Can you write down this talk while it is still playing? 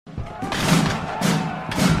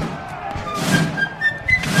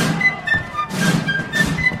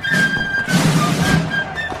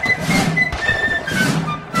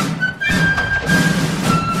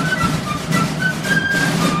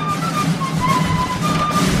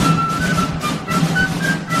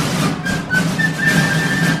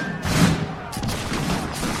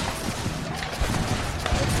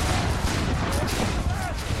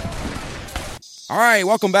All right,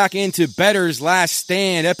 welcome back into Bettor's Last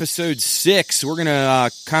Stand, Episode 6. We're going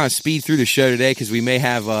to kind of speed through the show today because we may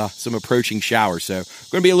have some approaching showers. So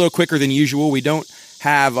we're going to be a little quicker than usual. We don't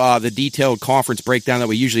have the detailed conference breakdown that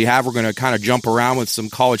we usually have. We're going to kind of jump around with some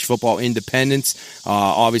college football independents,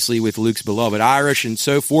 obviously with Luke's beloved Irish and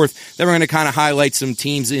so forth. Then we're going to kind of highlight some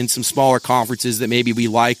teams in some smaller conferences that maybe we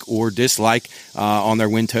like or dislike on their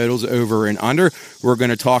win totals over and under. We're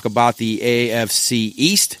going to talk about the AFC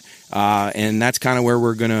East. And that's kind of where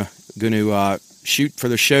we're going to shoot for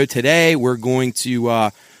the show today. We're going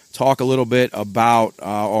to talk a little bit about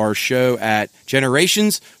our show at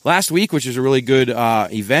Generations last week, which is a really good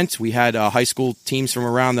event. We had high school teams from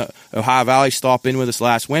around the Ohio Valley stop in with us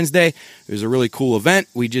last Wednesday. It was a really cool event.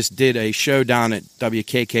 We just did a show down at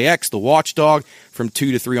WKKX, The Watchdog, from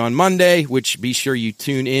 2 to 3 on Monday, which be sure you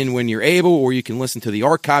tune in when you're able, or you can listen to the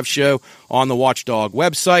archive show on the Watchdog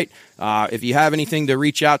website. If you have anything to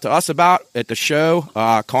reach out to us about at the show,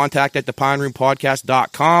 contact at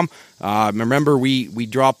thepineroompodcast.com. Remember, we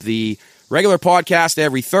drop the regular podcast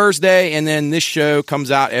every Thursday, and then this show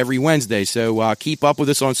comes out every Wednesday. So keep up with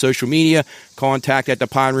us on social media. Contact at the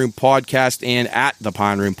Pine Room Podcast and at the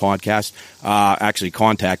Pine Room Podcast. Actually,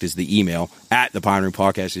 contact is the email. At the Pine Room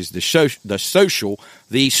Podcast is the social.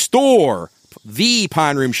 The store,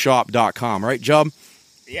 thepineroomshop.com. Right, Jub?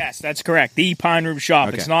 Yes, that's correct. The Pine Room Shop.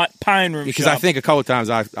 Okay. It's not Pine Room because Shop. I think a couple of times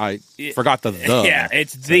I forgot the the. Yeah,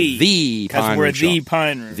 it's the Pine Room we're the Shop.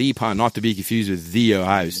 Pine Room. The Pine, not to be confused with the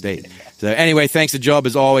Ohio State. So anyway, thanks to Jub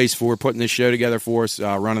as always for putting this show together for us,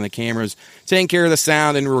 running the cameras, taking care of the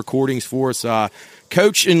sound and recordings for us.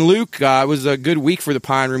 Coach and Luke, it was a good week for the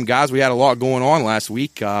Pine Room guys. We had a lot going on last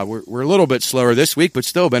week. We're a little bit slower this week, but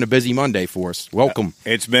still been a busy Monday for us. Welcome.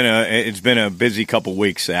 It's been a busy couple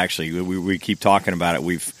weeks actually. We keep talking about it.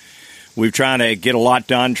 We've trying to get a lot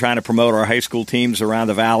done, trying to promote our high school teams around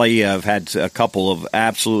the valley. I've had a couple of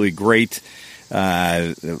absolutely great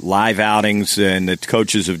live outings, and the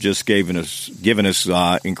coaches have just given us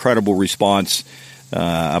incredible response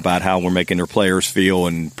about how we're making their players feel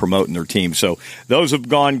and promoting their team. So those have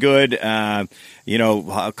gone good.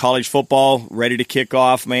 College football ready to kick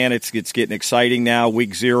off, man. It's getting exciting now.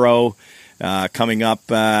 Week 0 coming up.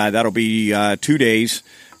 That'll be 2 days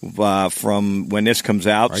from when this comes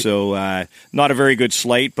out. Right. So not a very good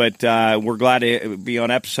slate, but we're glad to be on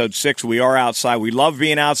episode 6. We are outside. We love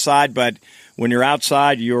being outside, but when you're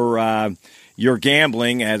outside, you're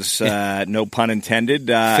gambling, as no pun intended.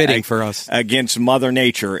 Fitting for us. Against Mother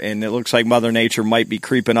Nature, and it looks like Mother Nature might be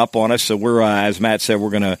creeping up on us. So we're, as Matt said,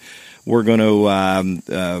 we're going to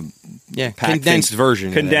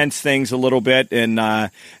condense things a little bit,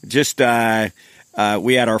 and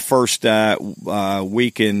we had our first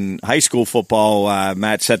week in high school football.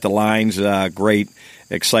 Matt set the lines. Great,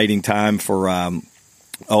 exciting time for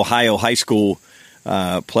Ohio high school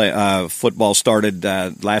football. Started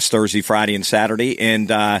last Thursday, Friday, and Saturday,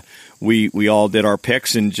 and we all did our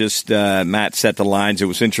picks, and just Matt set the lines. It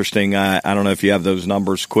was interesting. I don't know if you have those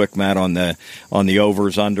numbers quick, Matt, on the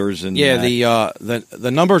overs, unders, and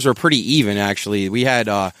the numbers are pretty even actually. We had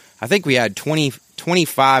I think we had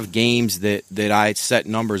 25 games that I set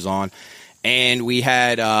numbers on, and we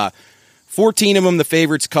had 14 of them the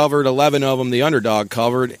favorites covered, 11 of them the underdog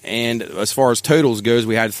covered, and as far as totals goes,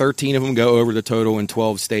 we had 13 of them go over the total and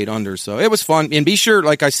 12 stayed under. So it was fun, and be sure,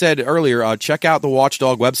 like I said earlier, check out the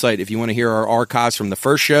Watchdog website if you want to hear our archives from the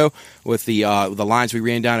first show with the lines we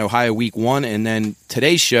ran down Ohio Week 1, and then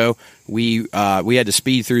today's show. We had to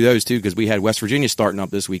speed through those, too, because we had West Virginia starting up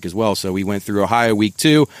this week as well. So we went through Ohio Week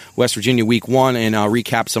 2, West Virginia Week 1, and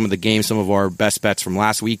recapped some of the games, some of our best bets from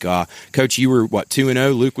last week. Coach, you were,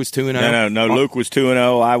 2-0? Luke was 2-0? No. Luke was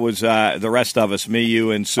 2-0. I was, the rest of us, me,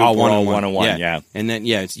 you, and Super, all 1-1. Yeah. And then,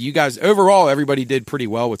 you guys, overall, everybody did pretty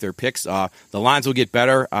well with their picks. The lines will get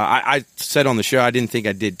better. I said on the show I didn't think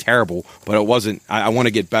I did terrible, but it wasn't. I want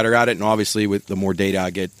to get better at it, and obviously with the more data I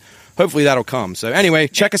get, hopefully that'll come. So anyway,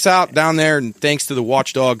 check us out down there, and thanks to the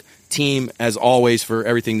Watchdog team, as always, for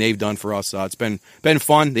everything they've done for us. It's been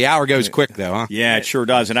fun. The hour goes quick, though, huh? Yeah, it sure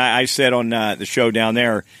does. And I said on the show down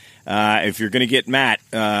there, if you're going to get Matt,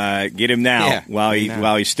 get him now while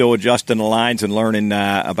he's still adjusting the lines and learning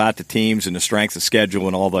about the teams and the strength of schedule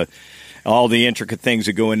and all the intricate things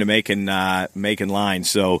that go into making lines.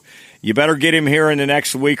 So you better get him here in the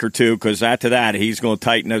next week or two, because after that he's going to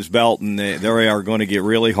tighten his belt, and they are going to get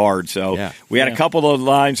really hard. So we had a couple of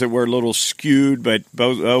lines that were a little skewed, but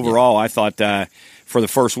overall I thought for the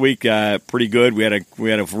first week pretty good. We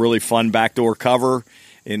had a really fun backdoor cover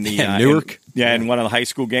in the Newark. In one of the high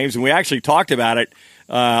school games, and we actually talked about it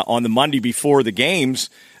on the Monday before the games.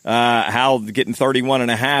 how getting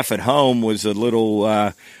 31.5 at home was a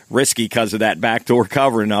little risky because of that backdoor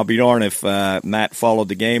cover. And I'll be darned if Matt followed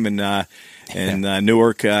the game and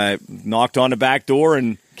Newark knocked on the back door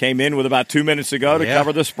and came in with about 2 minutes to go to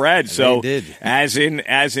cover the spread. So as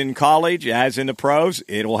in college, as in the pros,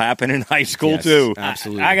 it will happen in high school too.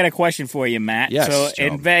 Absolutely. I got a question for you, Matt. Yes, so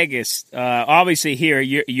John. in Vegas, obviously here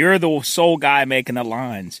you're the sole guy making the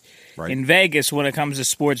lines. Right. In Vegas, when it comes to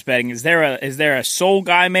sports betting, is there a sole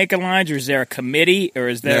guy making lines, or is there a committee, or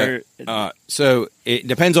is there? So it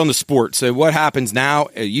depends on the sport. So what happens now?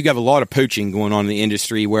 You have a lot of poaching going on in the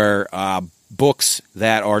industry where books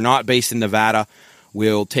that are not based in Nevada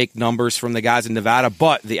will take numbers from the guys in Nevada,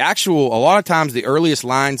 but a lot of times the earliest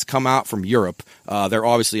lines come out from Europe. They're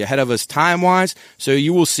obviously ahead of us time-wise, so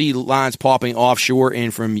you will see lines popping offshore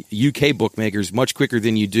and from UK bookmakers much quicker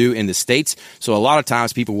than you do in the States. So a lot of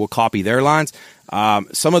times people will copy their lines.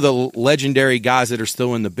 Some of the legendary guys that are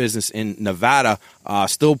still in the business in Nevada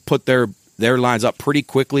still put their lines up pretty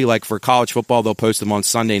quickly. Like for college football, they'll post them on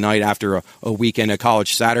Sunday night after a weekend of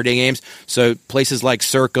college Saturday games. So places like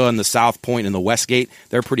Circa and the South Point and the Westgate,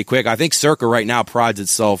 they're pretty quick. I think Circa right now prides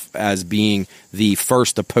itself as being the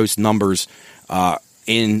first to post numbers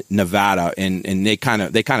in Nevada, and they kind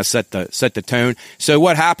of set the tone. So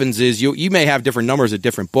what happens is you may have different numbers at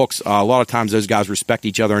different books. A lot of times those guys respect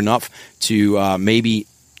each other enough to maybe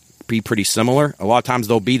be pretty similar. A lot of times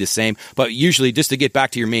they'll be the same, but usually, just to get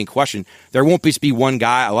back to your main question, there won't just be one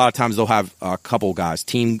guy. A lot of times they'll have a couple guys,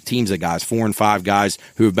 teams of guys, 4 and 5 guys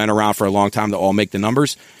who have been around for a long time to all make the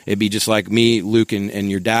numbers. It'd be just like me, Luke, and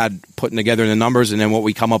your dad putting together the numbers, and then what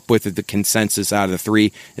we come up with, the consensus out of the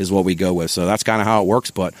 3 is what we go with. So that's kind of how it works,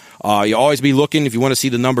 but you always be looking. If you want to see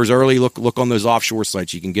the numbers early, look on those offshore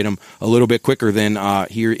sites. You can get them a little bit quicker than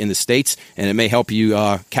here in the States, and it may help you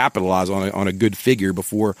capitalize on a good figure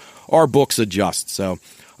before our books adjust. So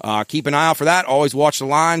keep an eye out for that. Always watch the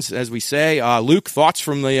lines, as we say. Luke, thoughts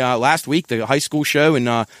from the last week, the high school show and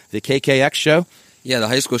the KKX show? Yeah, the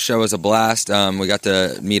high school show was a blast. We got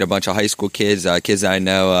to meet a bunch of high school kids, kids that I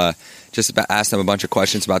know. Just asked them a bunch of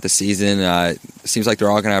questions about the season. Seems like they're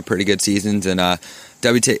all going to have pretty good seasons. And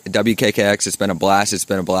WKKX, it's been a blast. It's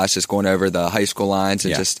been a blast just going over the high school lines.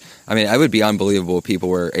 And it would be unbelievable if people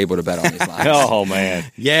were able to bet on these lines. Oh, man.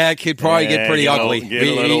 Yeah, it could probably get pretty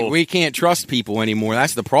ugly. We can't trust people anymore.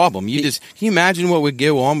 That's the problem. Can you imagine what would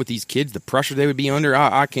go on with these kids, the pressure they would be under?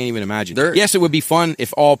 I can't even imagine. Yes, it would be fun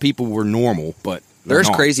if all people were normal, but there's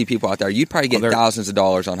crazy people out there. You'd probably get thousands of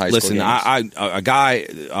dollars on high school games.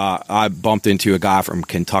 I bumped into a guy from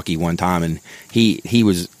Kentucky one time, and he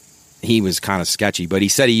was kind of sketchy, but he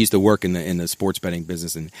said he used to work in the sports betting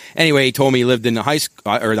business. And anyway, he told me he lived in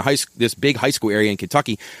this big high school area in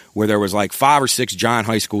Kentucky where there was like 5 or 6 giant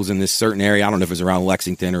high schools in this certain area. I don't know if it was around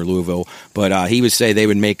Lexington or Louisville, but he would say they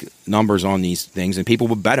would make numbers on these things and people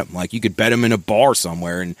would bet them. Like you could bet them in a bar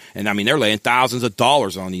somewhere, and I mean they're laying thousands of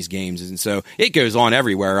dollars on these games, and so it goes on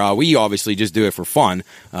everywhere. We obviously just do it for fun,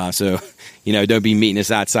 so. Don't be meeting us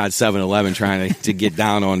outside 7-Eleven trying to get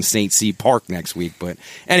down on St. C Park next week. But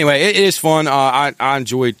anyway, it is fun. I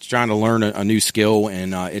enjoy trying to learn a new skill,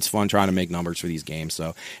 and it's fun trying to make numbers for these games.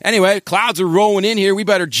 So anyway, clouds are rolling in here. We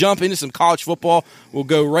better jump into some college football. We'll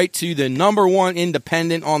go right to the number 1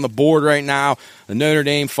 independent on the board right now, the Notre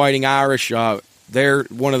Dame Fighting Irish. They're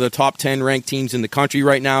one of the top 10 ranked teams in the country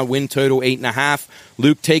right now. Win total 8.5.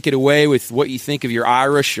 Luke, take it away with what you think of your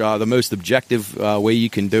Irish, the most objective way you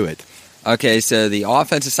can do it. Okay, so the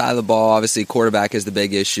offensive side of the ball, obviously quarterback is the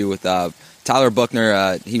big issue with Tyler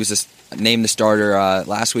Buchner. He was just named the starter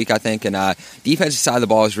last week, I think. And defensive side of the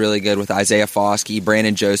ball is really good with Isaiah Foskey,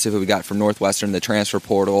 Brandon Joseph, who we got from Northwestern, the transfer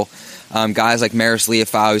portal. Guys like Maris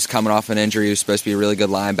Leafau, who's coming off an injury, who's supposed to be a really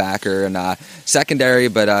good linebacker. And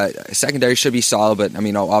secondary should be solid. But,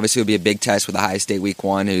 obviously it'll be a big test with Ohio State week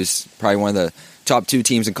 1, who's probably one of the top 2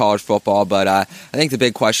 teams in college football. But I think the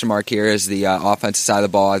big question mark here is the offensive side of the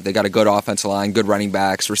ball. They got a good offensive line, good running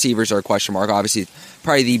backs. Receivers are a question mark. Obviously,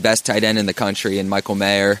 probably the best tight end in the country, and Michael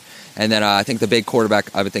Mayer. And then I think the big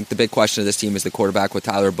question of this team is the quarterback with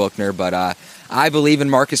Tyler Buchner. But I believe in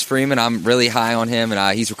Marcus Freeman. I'm really high on him,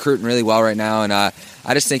 and he's recruiting really well right now. And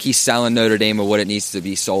I just think he's selling Notre Dame of what it needs to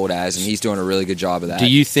be sold as, and he's doing a really good job of that. Do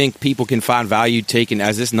you think people can find value taken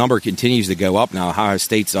as this number continues to go up now? Ohio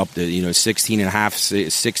State's up to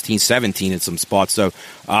 16.5, 16, 17 in some spots. So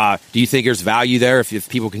do you think there's value there if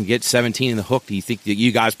people can get 17 in the hook? Do you think that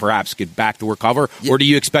you guys perhaps could backdoor cover, or do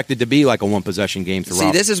you expect it to be like a one-possession game throughout?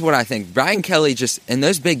 See, this is what I think. Brian Kelly just, in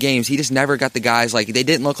those big games, he just never got the guys, like, they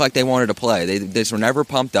didn't look like they wanted to play. They They were never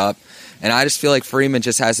pumped up. And I just feel like Freeman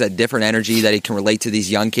just has that different energy that he can relate to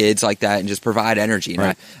these young kids like that and just provide energy.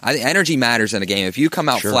 And I think energy matters in a game. If you come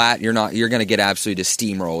out flat, you're going to get absolutely just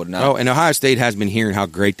steamrolled. And Ohio State has been hearing how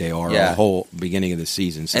great they are the whole beginning of the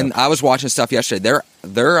season. So. And I was watching stuff yesterday.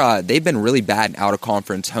 They've been really bad in out of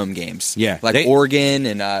conference home games. Yeah, like Oregon,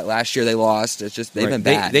 and last year they lost. It's just they've been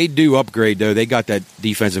bad. They do upgrade though. They got that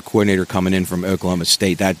defensive coordinator coming in from Oklahoma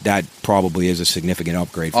State. That probably is a significant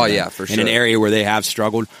upgrade. For them for sure. In an area where they have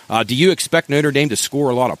struggled. Do you expect Notre Dame to score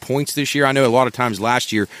a lot of points this year? I know a lot of times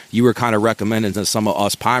last year you were kind of recommending to some of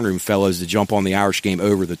us Pine Room fellows to jump on the Irish game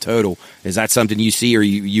over the total. Is that something you see, or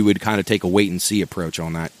you would kind of take a wait and see approach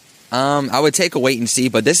on that? I would take a wait and see,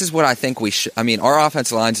 but this is what I think we should. I mean, our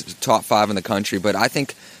offensive line's top 5 in the country, but I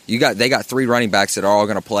think they got 3 running backs that are all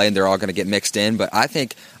going to play and they're all going to get mixed in. But I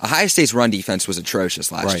think Ohio State's run defense was atrocious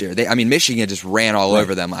last year. Michigan just ran all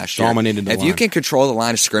over them last year. Dominated the line. If you can control the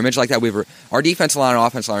line of scrimmage like that, our defensive line and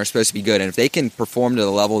offensive line are supposed to be good, and if they can perform to the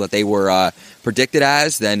level that they were predicted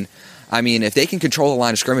as, then. I mean, if they can control the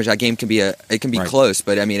line of scrimmage, that game can be close.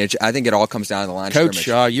 But I mean, I think it all comes down to the line of scrimmage.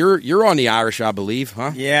 Coach, you're on the Irish, I believe,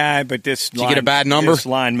 huh? Yeah, but did you get a bad number? This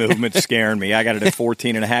line movement's scaring me. I got it at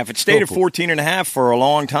 14.5. It stayed at 14.5 for a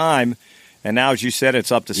long time, and now, as you said,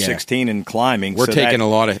 it's up to 16 and climbing. We're taking a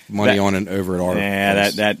lot of money on and over at our.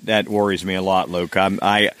 Yeah, that worries me a lot, Luke.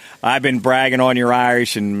 I've been bragging on your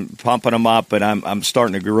Irish and pumping them up, but I'm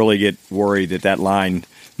starting to really get worried that line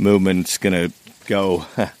movement's going to go.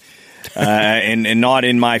 And not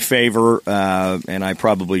in my favor, and I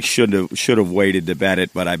probably should have waited to bet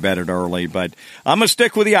it, but I bet it early. But I'm gonna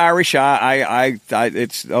stick with the Irish.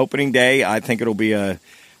 It's opening day. I think it'll be a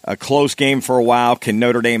close game for a while. Can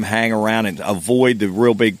Notre Dame hang around and avoid the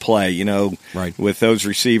real big play? With those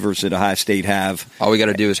receivers that Ohio State have. All we got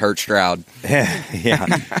to do is hurt Stroud. Yeah,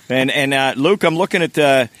 and Luke, I'm looking at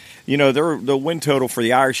the win total for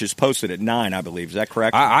the Irish is posted at 9, I believe. Is that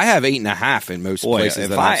correct? I have 8.5 in most places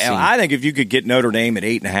that I've seen. I think if you could get Notre Dame at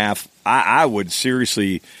 8.5, I would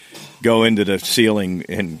seriously go into the ceiling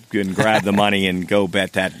and grab the money and go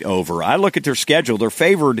bet that over. I look at their schedule; they're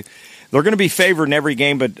favored. They're going to be favored in every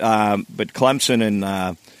game, but Clemson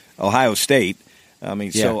and Ohio State. I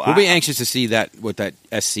mean, so we'll be anxious to see what that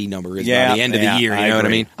SC number is by the end of the year. You know what I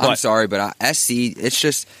mean? I'm sorry, but SC is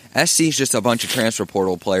just a bunch of transfer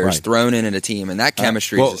portal players thrown in a team, and that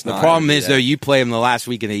chemistry is just not. The problem is, though, you play them the last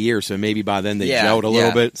week of the year, so maybe by then they gelled a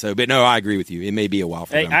little bit. So, but no, I agree with you. It may be a while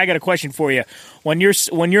for them. I got a question for you. When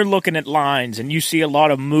you're looking at lines and you see a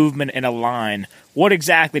lot of movement in a line, what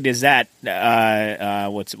exactly does that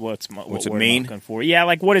what's it mean? For? Yeah,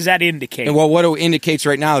 like what does that indicate? And what it indicates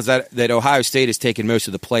right now is that Ohio State is taking most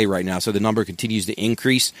of the play right now, so the number continues to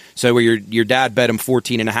increase. So where your dad bet them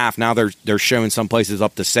 14.5, now they're showing some places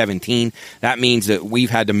up to 17. That means that we've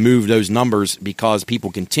had to move those numbers because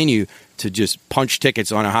people continue to just punch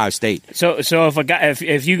tickets on Ohio State. So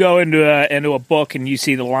if you go into a book and you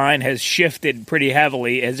see the line has shifted pretty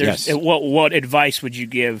heavily, what advice would you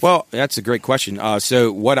give? Well, that's a great question.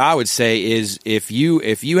 So what I would say is if you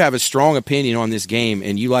have a strong opinion on this game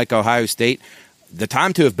and you like Ohio State, the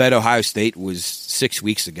time to have bet Ohio State was 6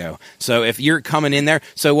 weeks ago. So if you're coming in there,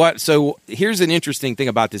 so here's an interesting thing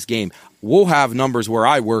about this game. We'll have numbers where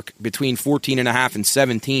I work between 14.5 and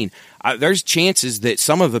 17. There's chances that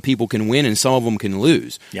some of the people can win and some of them can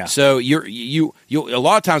lose. Yeah. So you a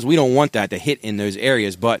lot of times we don't want that to hit in those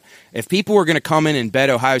areas. But if people are going to come in and bet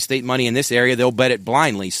Ohio State money in this area, they'll bet it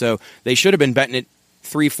blindly. So they should have been betting it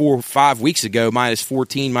 3, 4, 5 weeks ago, minus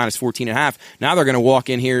 14, minus 14.5. Now they're going to walk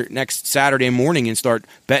in here next Saturday morning and start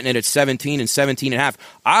betting it at 17 and 17.5.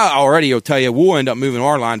 I already will tell you we'll end up moving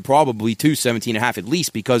our line probably to 17.5 at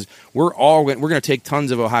least because we're going to take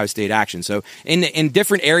tons of Ohio State action. So in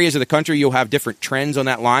different areas of the country, you'll have different trends on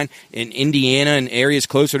that line. In Indiana and areas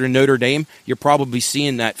closer to Notre Dame, you're probably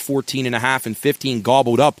seeing that 14.5 and 15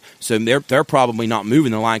 gobbled up. So they're probably not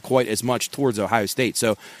moving the line quite as much towards Ohio State.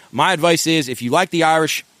 So my advice is if you like the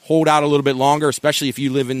Irish, hold out a little bit longer, especially if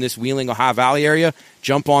you live in this Wheeling, Ohio Valley area.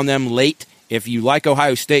 Jump on them late. If you like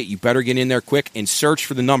Ohio State, you better get in there quick and search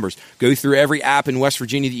for the numbers. Go through every app in West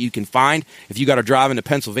Virginia that you can find. If you got to drive into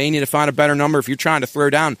Pennsylvania to find a better number, if you're trying to throw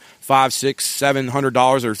down $500, $600,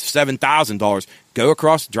 $700 or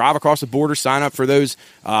 $7,000, drive across the border, sign up for those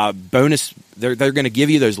bonus. They're going to give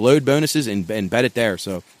you those load bonuses and bet it there.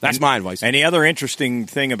 So that's my advice. And the other interesting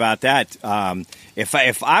thing about that,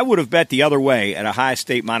 if I would have bet the other way at Ohio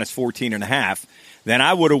State minus 14.5, then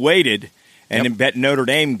I would have waited and then bet Notre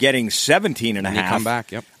Dame getting 17.5. And you come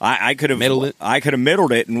back, yep. I could have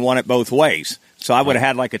middled it and won it both ways. So I would have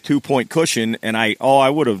had like a 2-point cushion, and all I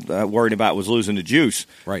would have worried about was losing the juice.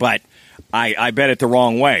 Right. But I bet it the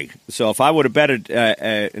wrong way. So if I would have betted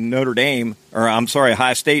Notre Dame,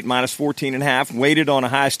 Ohio State minus 14.5, waited on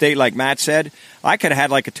Ohio State like Matt said, I could have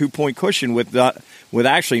had like a 2-point cushion with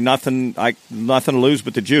actually nothing to lose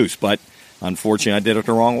but the juice. But unfortunately, I did it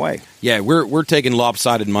the wrong way. Yeah, we're taking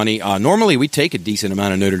lopsided money. Normally, we take a decent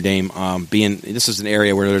amount of Notre Dame, being this is an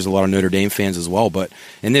area where there's a lot of Notre Dame fans as well. But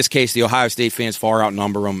in this case, the Ohio State fans far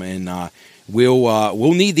outnumber them, and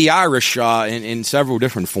we'll need the Irish in several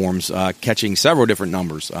different forms, catching several different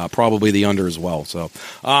numbers, probably the under as well. So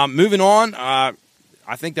moving on, I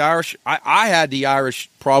think the Irish. I had the Irish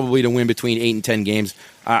probably to win between 8 and 10 games.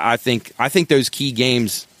 I think those key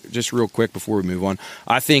games. Just real quick before we move on,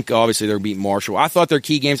 I think obviously they're beating Marshall. I thought their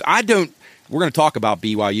key games. We're going to talk about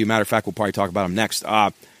BYU. Matter of fact, we'll probably talk about them next.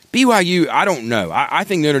 BYU, I don't know. I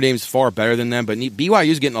think Notre Dame's far better than them, but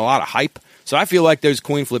BYU's getting a lot of hype. So I feel like those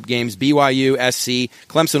coin flip games, BYU, SC,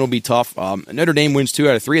 Clemson will be tough. Notre Dame wins 2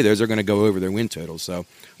 out of 3 of those. They're going to go over their win totals. So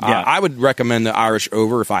I would recommend the Irish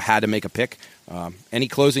over if I had to make a pick. Any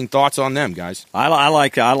closing thoughts on them, guys? I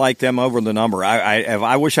like them over the number.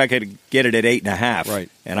 I wish I could get it at 8.5. Right.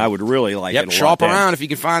 And I would really like it. Shop around if you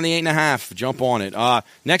can find the 8.5. Jump on it.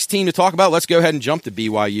 Next team to talk about. Let's go ahead and jump to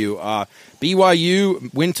BYU.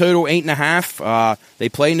 BYU win total 8.5. They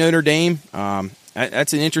play Notre Dame.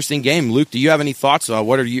 That's an interesting game. Luke, do you have any thoughts?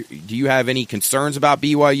 Do you have any concerns about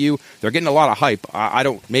BYU? They're getting a lot of hype. I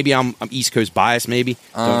don't. Maybe I'm East Coast biased. Maybe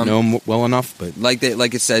don't know them well enough. But like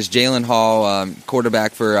it says, Jalen Hall,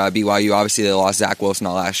 quarterback for BYU. Obviously, they lost Zach Wilson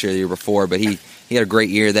not last year, the year before, but he had a great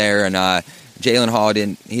year there. And Jalen Hall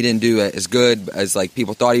didn't do as good as like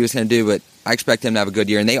people thought he was going to do, but I expect him to have a good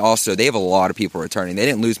year. And they have a lot of people returning. They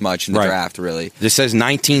didn't lose much in the draft, really. This says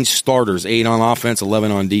 19 starters, 8 on offense, 11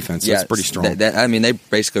 on defense. That's pretty strong. They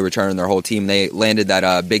basically returned their whole team. They landed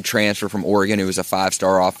that big transfer from Oregon who was a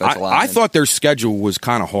 5-star offensive lineman. I thought their schedule was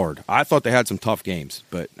kind of hard. I thought they had some tough games.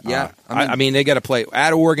 But they got to play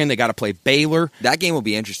at Oregon. They got to play Baylor. That game will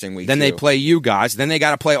be interesting week Then 2. they play you guys. Then they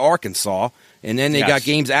got to play Arkansas. And then they got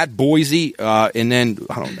games at Boise, and then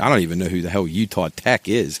I don't even know who the hell Utah Tech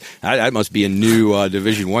is. That must be a new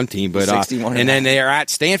Division I team. But and then they are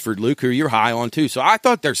at Stanford, Luke, who you're high on too. So I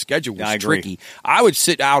thought their schedule was tricky. I would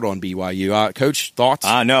sit out on BYU. Coach, thoughts?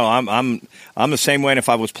 No, I'm the same way. And if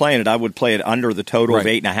I was playing it, I would play it under the total of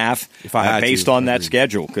 8.5 if I had based on that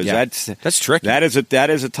schedule because that's tricky. That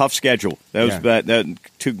is a tough schedule. Those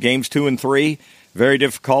 2 games 2 and 3. Very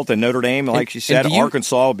difficult, and Notre Dame, like you said,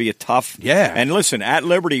 Arkansas will be a tough. Yeah. And listen, at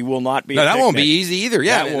Liberty will not be. No, that won't be easy either.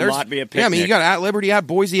 Yeah, that will not be a picnic. Yeah, I mean, you got at Liberty, at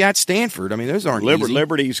Boise, at Stanford. I mean, those aren't easy.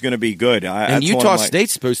 Liberty's going to be good, and Utah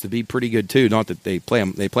State's supposed to be pretty good too. Not that they play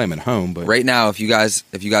them at home, but right now, if you guys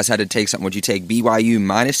had to take something, would you take BYU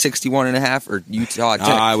minus 61.5 or Utah Tech?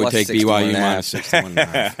 I would take BYU minus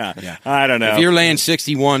 61.5. Yeah. I don't know. If you're laying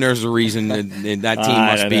 61, there's a reason that team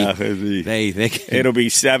must be. It'll be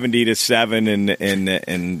 70-7,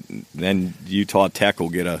 and then Utah Tech will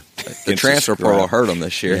get the transfer portal will hurt them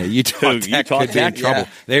this year. Yeah, Utah Tech could be in trouble. Yeah.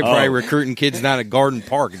 They're probably recruiting kids down at Garden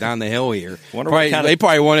Park down the hill here. They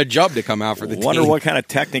probably want a job to come out for the team. Wonder what kind of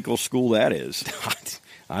technical school that is.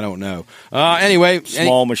 I don't know. Anyway,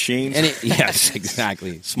 small machines. Yes,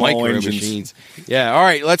 exactly. Small micro engines. Machines. Yeah. All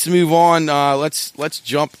right. Let's move on. Let's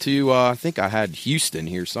jump to. I think I had Houston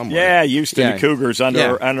here somewhere. Yeah, Houston Cougars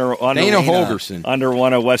under Dana Holgorsen, under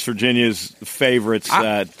one of West Virginia's favorites,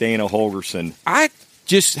 Dana Holgorsen. I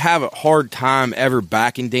just have a hard time ever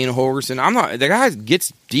backing Dana Holgorsen. The guy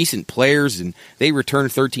gets decent players and they return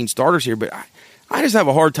 13 starters here, but I just have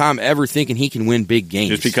a hard time ever thinking he can win big games.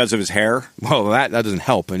 Just because of his hair? Well, that doesn't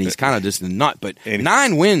help, and he's kind of just a nut. But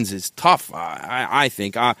 9 wins is tough, I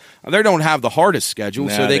think. They don't have the hardest schedule,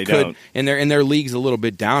 so they could. Don't. And their league's a little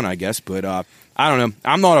bit down, I guess. But I don't know.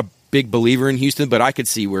 I'm not a big believer in Houston, but I could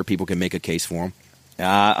see where people can make a case for him.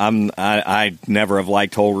 I never have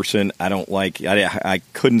liked Holgorsen. I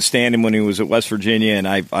couldn't stand him when he was at West Virginia, and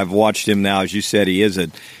I've watched him now. As you said, he's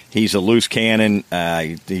a loose cannon.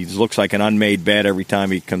 He looks like an unmade bed every time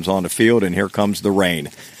he comes on the field, and here comes the rain.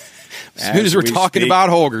 As soon as we're talking about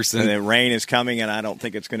Holgorsen, the rain is coming, and I don't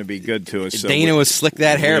think it's going to be good to us. Dana will slick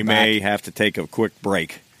that hair back. We may have to take a quick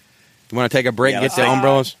break. You want to take a break and get the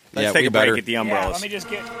umbrellas? Let's take a break at the umbrellas. Yeah, let me just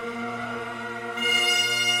get...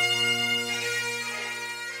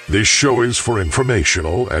 This show is for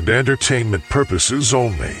informational and entertainment purposes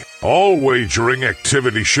only. All wagering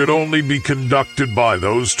activity should only be conducted by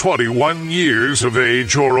those 21 years of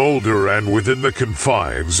age or older and within the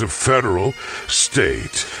confines of federal,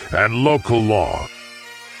 state, and local law.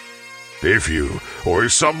 If you or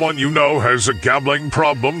someone you know has a gambling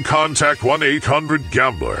problem, contact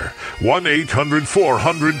 1-800-GAMBLER,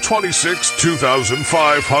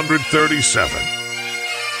 1-800-426-2537.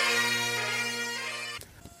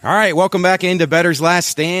 All right, welcome back into Bettor's Last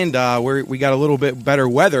Stand. We got a little bit better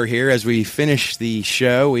weather here as we finish the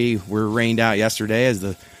show. We were rained out yesterday as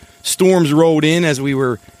the storms rolled in as we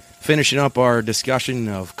were finishing up our discussion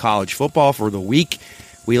of college football for the week.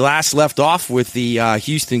 We last left off with the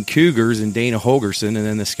Houston Cougars and Dana Holgorsen, and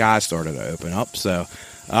then the sky started to open up. So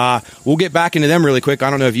we'll get back into them really quick.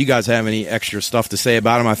 I don't know if you guys have any extra stuff to say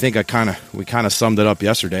about them. I think we kind of summed it up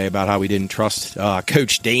yesterday about how we didn't trust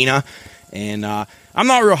Coach Dana. And I'm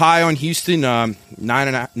not real high on Houston.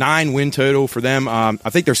 9 win total for them. I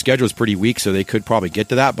think their schedule is pretty weak, so they could probably get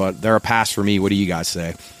to that. But they're a pass for me. What do you guys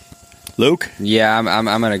say? Luke? Yeah, I'm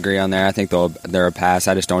going to agree on there. I think they're a pass.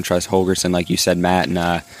 I just don't trust Holgorsen, like you said, Matt,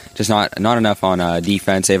 and just not enough on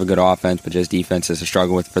defense. They have a good offense, but just defense is a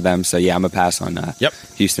struggle for them. So, yeah, I'm a pass on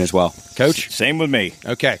Houston as well. Coach? Same with me.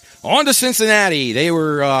 Okay. On to Cincinnati. They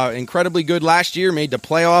were incredibly good last year, made the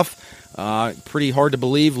playoff. Pretty hard to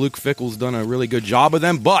believe. Luke Fickell's done a really good job with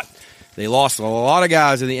them, but they lost a lot of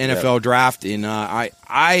guys in the NFL draft, and I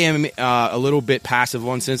am a little bit passive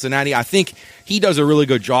on Cincinnati. I think he does a really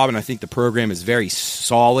good job, and I think the program is very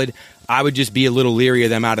solid. I would just be a little leery of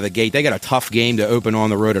them out of the gate. They got a tough game to open on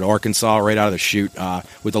the road at Arkansas right out of the chute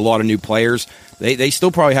with a lot of new players. They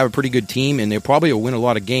still probably have a pretty good team, and they probably will win a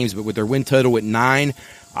lot of games, but with their win total at 9,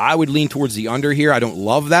 I would lean towards the under here. I don't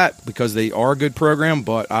love that because they are a good program,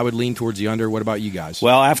 but I would lean towards the under. What about you guys?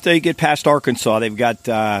 Well, after they get past Arkansas, they've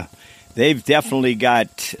definitely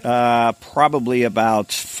got probably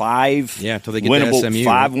about 5 till they get to SMU.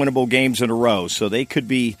 5 winnable games in a row. So they could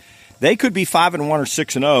be 5-1 or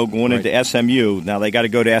 6-0 going into SMU. Now they got to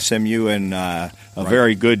go to SMU and a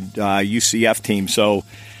very good UCF team. So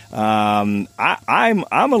I'm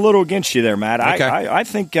a little against you there, Matt. Okay. I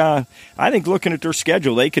think looking at their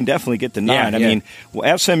schedule, they can definitely get to 9. I mean,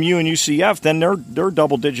 SMU and UCF, then they're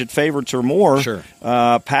double-digit favorites or more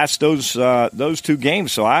past those 2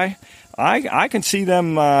 games. So I can see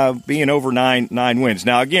them being over 9 wins.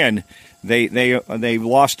 Now again, they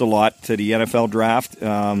lost a lot to the NFL draft,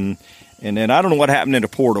 and then I don't know what happened in the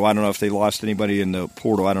portal. I don't know if they lost anybody in the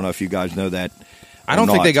portal. I don't know if you guys know that. I don't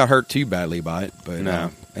think they got hurt too badly by it, but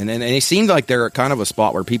no. And it seemed like they're kind of a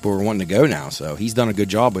spot where people are wanting to go now. So he's done a good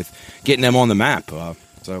job with getting them on the map.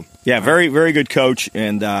 Very, very good coach,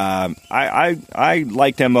 and I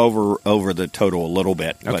like them over the total a little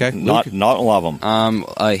bit, but not love them.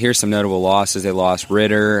 Here's some notable losses. They lost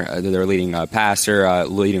Ritter, their leading passer,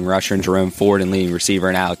 leading rusher, and Jerome Ford, and leading receiver,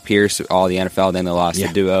 and Alec Pierce, all the NFL. Then they lost the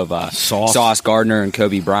duo of Sauce Gardner and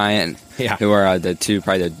Kobe Bryant, who are the two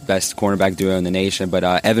probably the best cornerback duo in the nation. But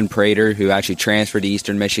Evan Prater, who actually transferred to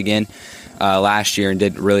Eastern Michigan last year and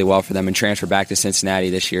did really well for them, and transferred back to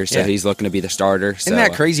Cincinnati this year, so he's looking to be the starter. Isn't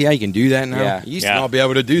that crazy how you can do that now? Yeah. You used to not be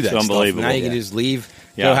able to do that. It's unbelievable. Now you can just leave,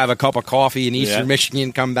 go have a cup of coffee in Eastern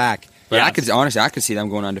Michigan, come back. But I could see them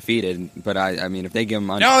going undefeated. But I mean, if they give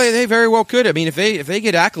them, no, they very well could. I mean, if they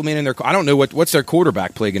get acclimated in I don't know what's their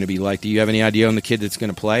quarterback play going to be like. Do you have any idea on the kid that's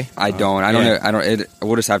going to play? I don't know.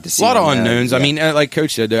 We'll just have to see. A lot of unknowns. I mean, like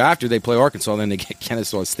Coach said, after they play Arkansas, then they get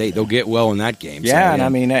Kennesaw State. They'll get well in that game. And I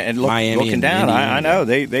mean, Miami looking down, I know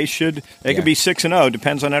they could be 6-0.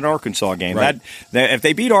 Depends on that Arkansas game. Right. If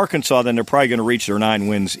they beat Arkansas, then they're probably going to reach their 9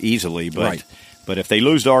 wins easily. But if they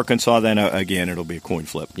lose to Arkansas, then again it'll be a coin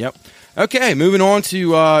flip. Yep. Okay, moving on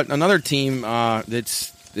to another team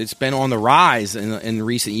that's been on the rise in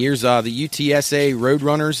recent years. The UTSA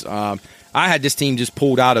Roadrunners. I had this team just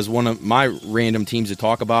pulled out as one of my random teams to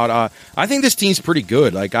talk about. I think this team's pretty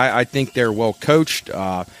good. Like I think they're well coached.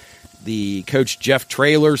 The coach Jeff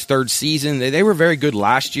Traylor's 3rd season, they were very good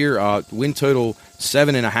last year. Win total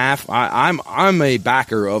 7.5. I'm a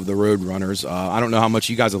backer of the Roadrunners. I don't know how much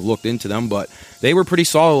you guys have looked into them, but they were pretty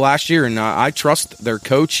solid last year, and I trust their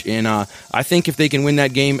coach. And I think if they can win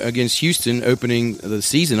that game against Houston, opening the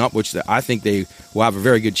season up, which I think they will have a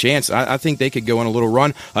very good chance, I think they could go on a little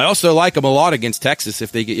run. I also like them a lot against Texas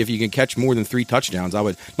if you can catch more than 3 touchdowns. I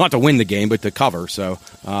would not to win the game, but to cover. So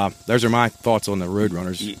those are my thoughts on the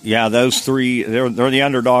Roadrunners. Yeah, those 3 they're the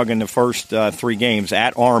underdog in the first 3 games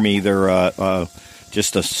at Army. They're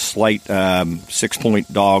just a slight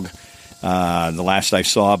 6-point dog the last I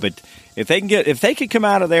saw, but if they could come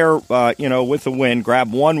out of there with a win,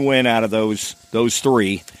 grab 1 win out of those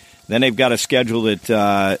 3, then they've got a schedule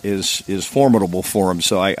that is formidable for them.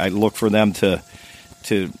 So I look for them to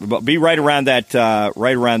be right around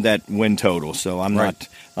that win total. So I'm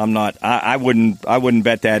I'm not. I wouldn't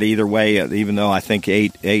bet that either way. Even though I think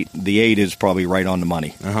the 8 is probably right on the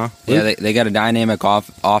money. Yeah, they got a dynamic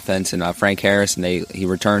offense, and Frank Harris, and he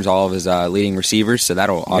returns all of his leading receivers, so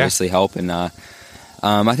that'll obviously help. And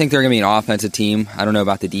I think they're going to be an offensive team. I don't know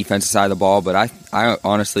about the defensive side of the ball, but I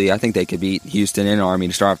honestly think they could beat Houston and Army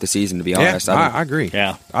to start off the season. To be honest, I agree.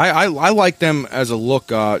 Yeah, I like them as a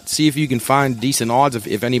look. See if you can find decent odds.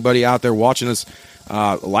 If anybody out there watching us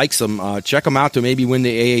likes them, check them out to maybe win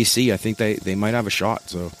the AAC. I think they might have a shot.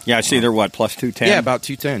 So yeah, I see they're what, plus 210. Yeah, about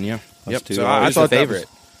 210. Yeah, Plus 2. So I thought favorite.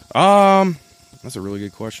 That's a really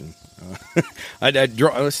good question.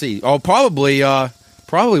 Let's see. Oh, probably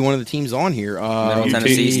one of the teams on here. Middle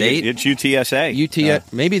Tennessee State. It's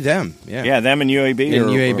UTSA. Maybe them. Yeah, them and UAB.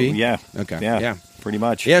 UAB. Yeah. Okay. Yeah. Pretty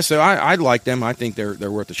much. Yeah, so I like them. I think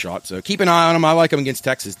they're worth a shot. So keep an eye on them. I like them against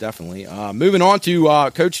Texas, definitely. Moving on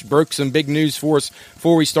to Coach broke some big news for us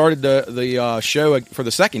before we started the show for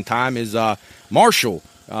the second time is Marshall.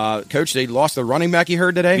 Coach, they lost the running back you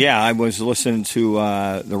heard today? Yeah, I was listening to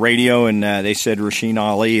the radio, and they said Rasheen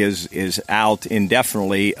Ali is out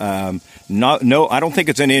indefinitely. No, I don't think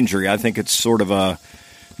it's an injury. I think it's sort of a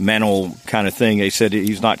mental kind of thing. They said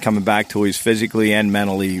he's not coming back till he's physically and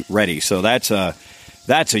mentally ready. So that's a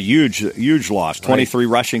huge loss. 23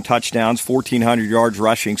 rushing touchdowns, 1,400 yards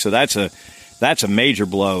rushing. So that's a major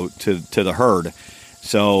blow to the herd.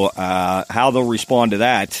 So how they'll respond to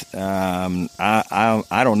that,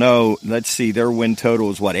 I don't know. Let's see. Their win total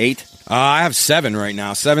is what, 8? I have 7 right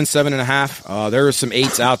now. 7.5. There are some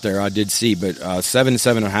 8s out there I did see, but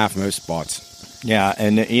 7.5 most spots. Yeah,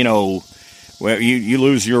 and well, you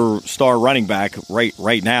lose your star running back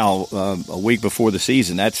right now a week before the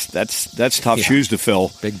season. That's tough shoes to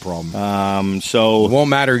fill. Big problem. So it won't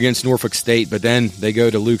matter against Norfolk State, but then they go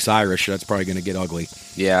to Luke's Irish. That's probably going to get ugly.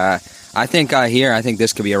 Yeah. I think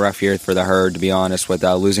this could be a rough year for the herd, to be honest, with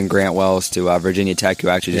losing Grant Wells to Virginia Tech, who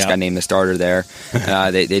actually just got named the starter there.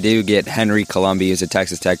 They do get Henry Colombi as a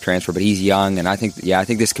Texas Tech transfer, but he's young, and I think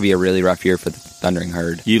this could be a really rough year for the Thundering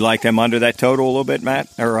Herd. You like them under that total a little bit, Matt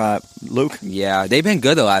or Luke? Yeah, they've been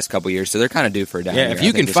good the last couple of years, so they're kind of due for a down year. If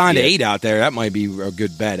you can find 8 out there, that might be a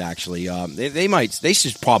good bet. Actually, they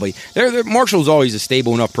should probably. Marshall's always a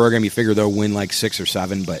stable enough program. You figure they'll win like 6 or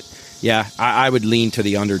 7, but. Yeah, I would lean to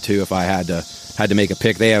the under, too, if I had to make a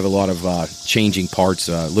pick. They have a lot of changing parts,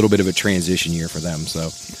 a little bit of a transition year for them. So,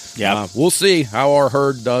 we'll see how our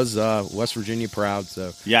herd does. West Virginia proud.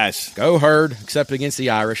 So, yes, go herd, except against the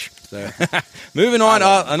Irish. So, moving on,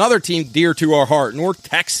 another team dear to our heart, North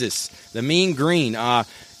Texas, the Mean Green. I've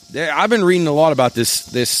been reading a lot about this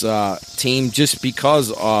team just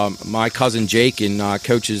because my cousin Jake and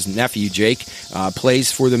Coach's nephew Jake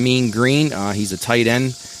plays for the Mean Green. He's a tight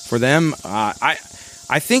end for them. I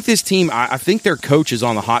think this team, I think their coach is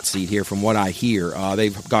on the hot seat here from what I hear.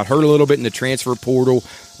 They've got hurt a little bit in the transfer portal.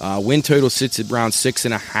 Win total sits at around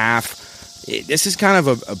 6.5. This is kind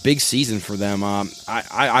of a big season for them.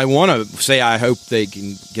 I want to say I hope they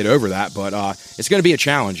can get over that, but it's going to be a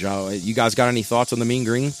challenge. You guys got any thoughts on the Mean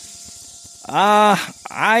Green?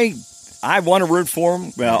 I want to root for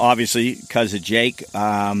them. Well, obviously because of Jake.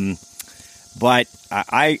 But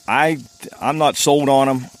I'm not sold on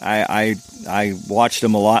them. I watched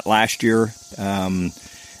them a lot last year.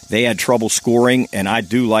 They had trouble scoring, and I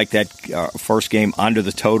do like that first game under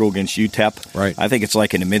the total against UTEP. Right. I think it's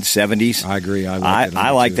like in the mid-70s. I agree. I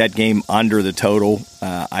like that game under the total.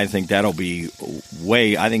 I think that'll be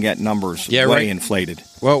I think that number's way inflated.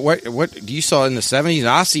 Well, what do you saw in the 70s?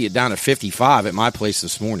 I see it down to 55 at my place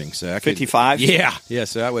this morning. So 55? Yeah.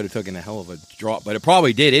 So that would have taken a hell of a drop, but it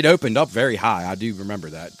probably did. It opened up very high. I do remember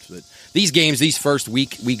that. But these games, these first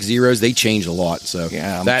week zeros, they change a lot. So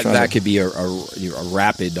that could be a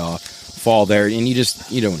rapid fall there, and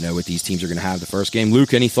you don't know what these teams are going to have the first game.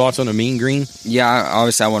 Luke, any thoughts on the Mean Green? Yeah,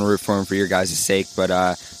 obviously I want to root for them for your guys' sake, but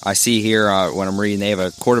I see here when I'm reading they have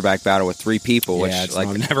a quarterback battle with 3 people, which it's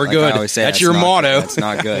never good. I always say, that's your motto. That's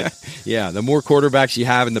not good. Yeah, the more quarterbacks you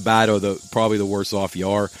have in the battle, probably the worse off you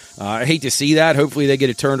are. I hate to see that. Hopefully they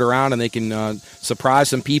get it turned around and they can surprise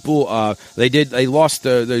some people. They lost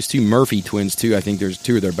those 2 Murphy twins too. I think there's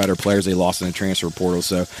 2 of their better players they lost in the transfer portal.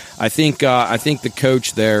 So I think the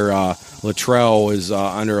coach there, Luttrell, is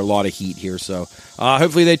under a lot of heat here. So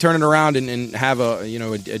hopefully they turn it around and have a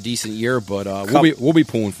decent year. But we'll be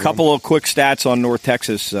pulling for couple of quick stats on North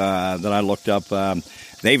Texas that I looked up.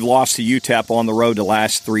 They've lost to UTEP on the road the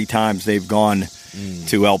last 3 times they've gone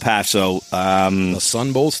to El Paso. The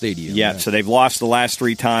Sun Bowl Stadium. Yeah, so they've lost the last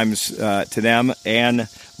 3 times to them.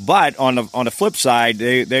 But on the flip side,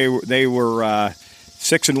 they were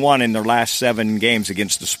 6-1 in their last 7 games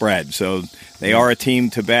against the spread. So they are a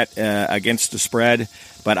team to bet against the spread.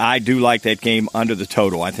 But I do like that game under the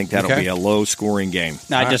total. I think that'll be a low-scoring game.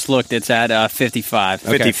 I just looked. It's at 55.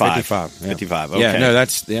 Okay, 55. 55. Okay. Yeah, no,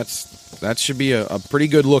 that should be a pretty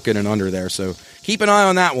good look at an under there. So keep an eye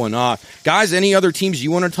on that one. Guys, any other teams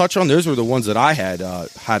you want to touch on? Those were the ones that I had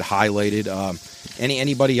highlighted.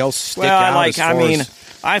 Anybody else stick out?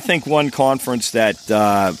 I think one conference that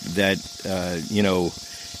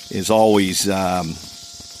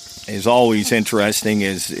is always interesting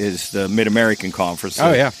is the Mid-American Conference.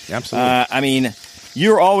 Oh yeah, absolutely.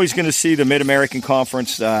 You're always going to see the Mid-American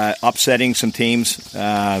Conference upsetting some teams.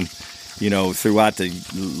 Throughout the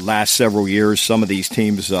last several years, some of these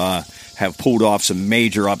teams have pulled off some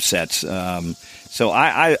major upsets. So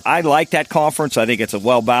I like that conference. I think it's a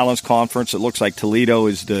well-balanced conference. It looks like Toledo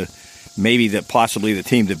is possibly the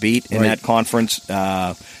team to beat in that conference.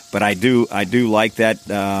 But I do like that.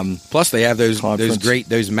 Plus, they have those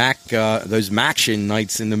Maction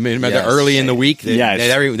nights in the early in the week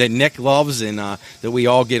that Nick loves, and that we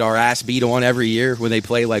all get our ass beat on every year when they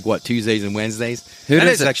play Tuesdays and Wednesdays. That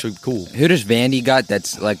is actually cool. Who does Vandy got?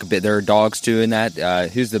 That's there are dogs too in that.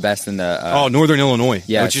 Who's the best in the? Northern Illinois.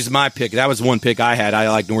 Yes. Which is my pick. That was one pick I had. I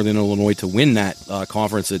like Northern Illinois to win that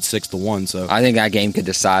conference at 6-1. So I think that game could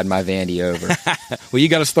decide my Vandy over. Well, you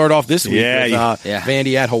got to start off this week with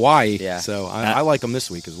Vandy at Hawaii. Yeah. So I like them this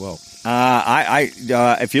week as well.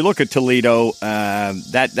 If you look at Toledo,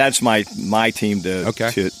 that's my team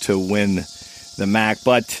to win the MAC,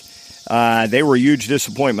 but they were a huge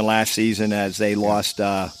disappointment last season as they lost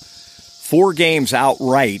 4 games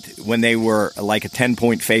outright when they were like a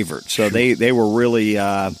 10-point favorite. So they were really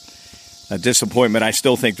a disappointment. I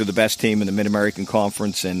still think they're the best team in the Mid-American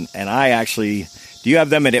Conference, and I actually do you have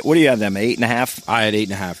them at what do you have them 8.5? I had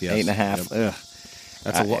 8.5. Yes, 8.5. Yep.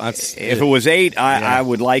 That's a lot. If it was 8, I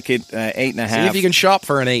would like it 8.5. See if you can shop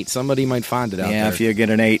for an 8. Somebody might find it out there. Yeah, if you get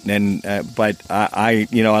an 8, but I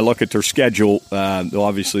look at their schedule.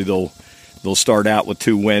 Obviously, they'll start out with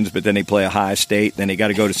 2 wins, but then they play Ohio State. Then they got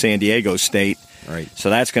to go to San Diego State. Right. So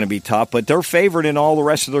that's going to be tough. But they're favored in all the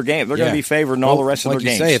rest of their games. They're going to be favored in all the rest of their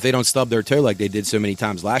games. Like you say, if they don't stub their toe like they did so many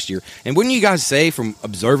times last year. And wouldn't you guys say, from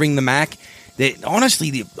observing the MAC, that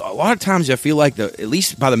honestly, a lot of times I feel like at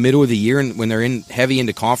least by the middle of the year, and when they're heavy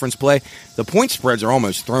into conference play, the point spreads are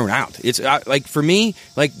almost thrown out. It's for me,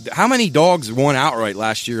 how many dogs won outright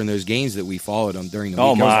last year in those games that we followed them during the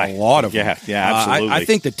week? There was a lot of them. Yeah, absolutely. I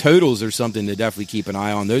think the totals are something to definitely keep an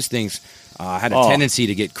eye on. Those things had a tendency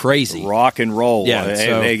to get crazy. Rock and roll.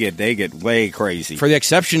 Yeah, they get way crazy. For the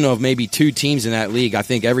exception of maybe 2 teams in that league, I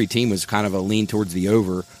think every team was kind of a lean towards the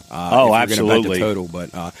over. Absolutely. Bet the total,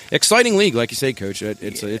 but exciting league, like you say, Coach.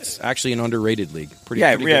 It's actually an underrated league.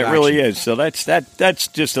 It really is. So that's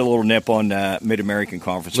just a little nip on Mid-American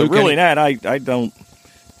Conference. So Luke, really, I don't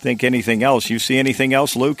think anything else. You see anything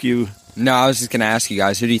else, Luke? No, I was just going to ask you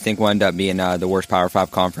guys, who do you think will end up being the worst Power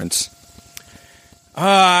 5 conference?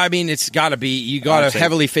 It's got to be. You got to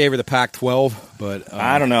heavily favor the Pac-12, but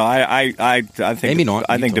I don't know. I think maybe not.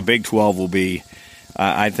 I think the Big 12 will be.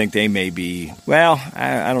 I think they may be. Well,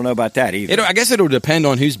 I don't know about that either. I guess it'll depend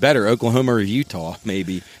on who's better, Oklahoma or Utah,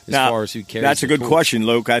 maybe, as far as who carries. That's a good question,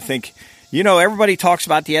 Luke. I think, everybody talks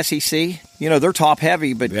about the SEC. They're top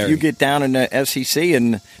heavy, but you get down in the SEC,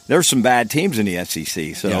 and there's some bad teams in the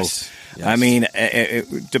SEC. So, yes.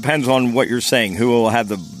 It depends on what you're saying. Who will have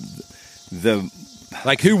the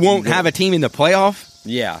who won't have a team in the playoff?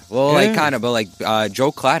 Yeah, well, kind of, but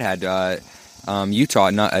Joe Klatt had Utah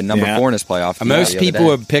at number 4 in his playoff. Most people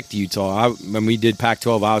have picked Utah. When we did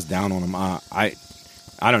Pac-12, I was down on them.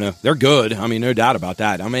 I don't know. They're good. No doubt about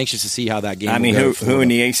that. I'm anxious to see how that game will go. Who in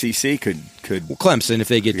the ACC could Clemson, if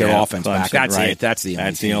they get their offense Clemson, back. That's right. it. That's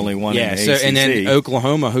the only one in the ACC. And then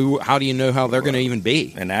Oklahoma, how do you know how they're going to even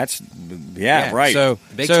be? And that's right. So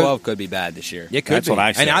Big 12 could be bad this year. It could That's be. what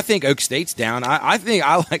I said. And I think Oak State's down. I think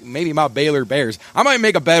I like maybe my Baylor Bears. I might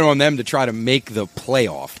make a bet on them to try to make the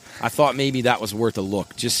playoff. I thought maybe that was worth a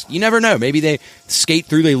look. Just, you never know. Maybe they skate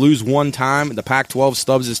through, they lose one time. The Pac-12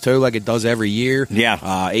 stubs its toe like it does every year. Yeah.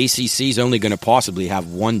 ACC's only going to possibly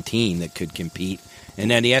have one team that could compete. And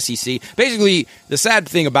then the SEC. Basically, the sad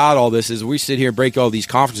thing about all this is we sit here and break all these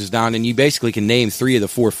conferences down, and you basically can name 3 of the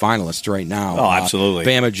 4 finalists right now. Oh, absolutely.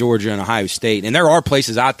 Bama, Georgia, and Ohio State. And there are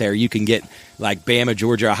places out there you can get like Bama,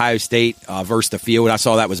 Georgia, Ohio State versus the field. I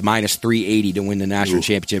saw that was minus 380 to win the national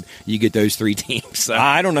championship. You get those 3 teams. So.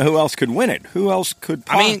 I don't know who else could win it. Who else could?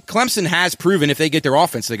 Clemson has proven if they get their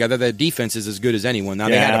offense together, their defense is as good as anyone. Now,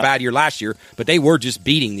 they had a bad year last year, but they were just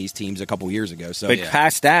beating these teams a couple years ago. So, but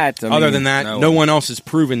past that, other than that, no one else has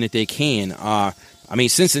proven that they can.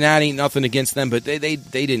 Cincinnati ain't nothing against them, but they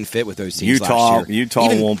didn't fit with those teams last year.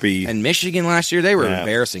 Utah won't be. And Michigan last year, they were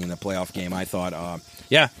embarrassing in the playoff game, I thought.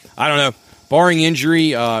 Yeah, I don't know. Barring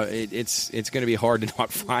injury, it's going to be hard to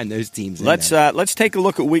not find those teams. Let's take a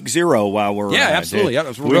look at week 0 while we're absolutely.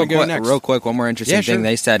 Yeah, real quick. One more interesting thing. Sure.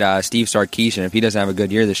 They said Steve Sarkisian, if he doesn't have a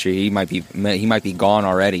good year this year, he might be gone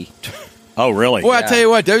already. Oh, really? Well, I tell you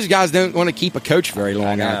what, those guys don't want to keep a coach very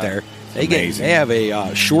long out there. They have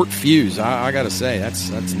a short fuse. I got to say, that's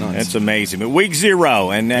nuts. That's amazing. But week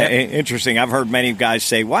 0, and interesting. I've heard many guys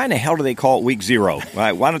say, "Why in the hell do they call it week 0?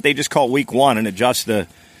 Why don't they just call it week 1 and adjust the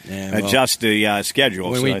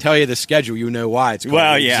schedule?" When we tell you the schedule, you know why it's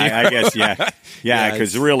called week 0. I guess,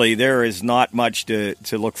 because really there is not much to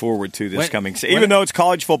look forward to this coming season. Even though it's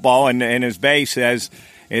college football, and as Bay says,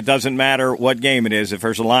 it doesn't matter what game it is. If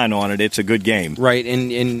there's a line on it, it's a good game. Right,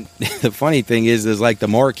 and the funny thing is like the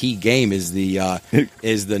marquee game is the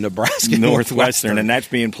Nebraska Northwestern, and that's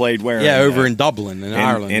being played where? Yeah, over in Dublin, in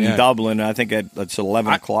Ireland. In Dublin, I think it's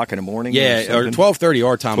 11 o'clock in the morning. Yeah, or 12:30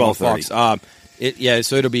 our time on Fox.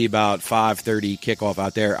 So it'll be about 5:30 kickoff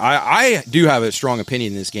out there. I do have a strong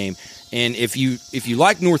opinion in this game, and if you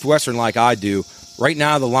like Northwestern like I do. Right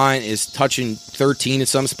now, the line is touching 13 at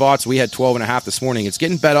some spots. We had 12.5 this morning. It's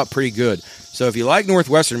getting bet up pretty good. So if you like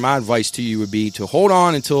Northwestern, my advice to you would be to hold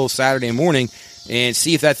on until Saturday morning and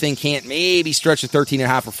see if that thing can't maybe stretch to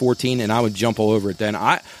 13.5 or 14, and I would jump all over it then.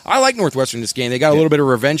 I like Northwestern in this game. They got a little bit of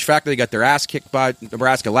revenge factor. They got their ass kicked by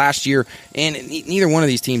Nebraska last year, and neither one of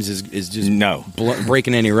these teams is just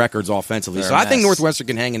breaking any records offensively. So I think Northwestern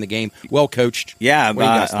can hang in the game. Well coached. Yeah,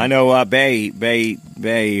 I know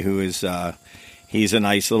Bay, who is he's a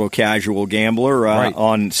nice little casual gambler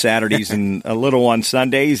on Saturdays and a little on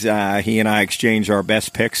Sundays. He and I exchange our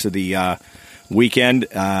best picks of the weekend,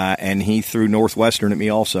 and he threw Northwestern at me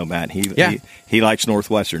also, Matt. He likes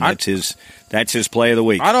Northwestern. That's his play of the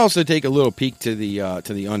week. I'd also take a little peek to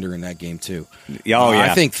the under in that game too.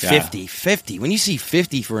 I think 50. When you see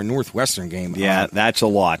 50 for a Northwestern game, that's a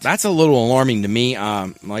lot. That's a little alarming to me.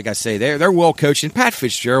 Like I say, they're well coached, and Pat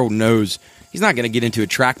Fitzgerald knows. He's not going to get into a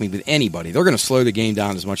track meet with anybody. They're going to slow the game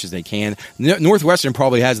down as much as they can. Northwestern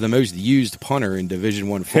probably has the most used punter in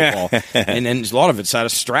Division I football, and a lot of it's out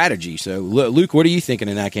of strategy. So, Luke, what are you thinking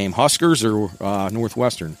in that game, Huskers or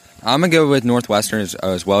Northwestern? I'm going to go with Northwestern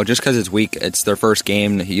as well, just because it's weak. It's their first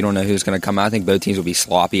game. You don't know who's going to come out. I think both teams will be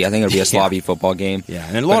sloppy. I think it'll be a sloppy football game. Yeah,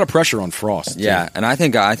 and a lot of pressure on Frost. Yeah, and I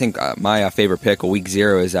think my favorite pick of week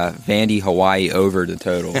 0 is Vandy Hawaii over the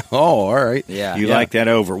total. Oh, all right. Yeah, you like that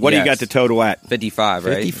over. What do you got the total at? 55,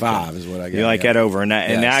 right? 55 is what I got. You like that over. And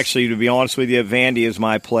actually, to be honest with you, Vandy is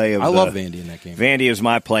my play. I love Vandy in that game. Vandy is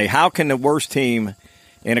my play. How can the worst team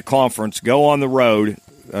in a conference go on the road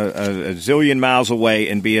a zillion miles away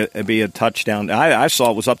and be a touchdown? I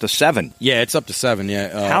saw it was up to 7. Yeah, it's up to 7.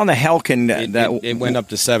 Yeah. How in the hell can it went up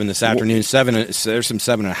to 7 this afternoon? 7. There's some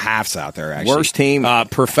 7.5s out there. Actually, worst team.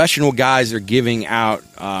 Professional guys are giving out.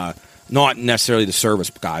 Not necessarily the service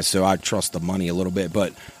guys, so I trust the money a little bit.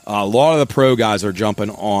 But a lot of the pro guys are jumping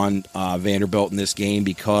on Vanderbilt in this game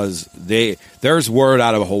because there's word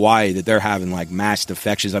out of Hawaii that they're having like mass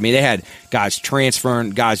defections. I mean, they had guys transferring,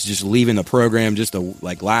 guys just leaving the program just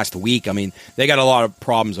last week. I mean, they got a lot of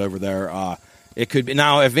problems over there. It could be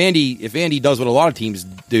now if Vandy does what a lot of teams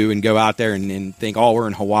do and go out there and think, oh, we're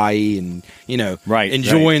in Hawaii and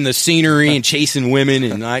enjoying the scenery and chasing women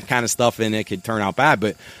and that kind of stuff, and it could turn out bad.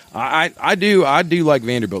 But I do like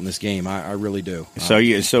Vanderbilt in this game. I really do.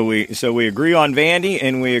 So we agree on Vandy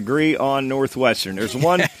and we agree on Northwestern. There's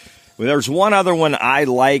one other one I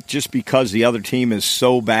like just because the other team is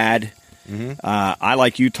so bad. Mm-hmm. I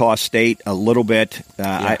like Utah State a little bit.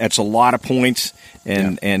 It's a lot of points,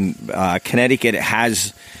 and Connecticut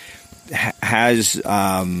has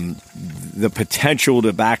the potential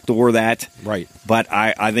to backdoor that. Right. But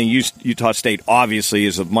I think Utah State obviously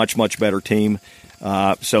is a much, much better team.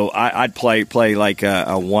 So I'd play like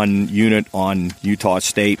a 1 unit on Utah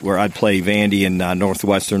State, where I'd play Vandy and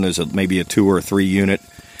Northwestern as maybe a 2 or 3 unit.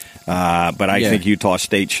 But I think Utah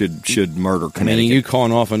State should murder Connecticut. I mean, you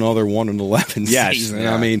calling off another 1-11 season.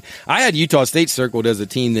 Yeah. I mean, I had Utah State circled as a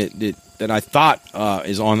team that I thought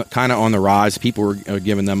is kind of on the rise. People are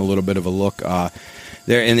giving them a little bit of a look.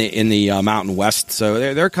 They're in the Mountain West, so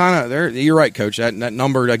they're you're right, Coach. That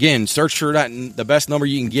number again. Search for the best number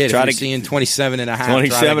you can get. Try if you're seeing 27.5.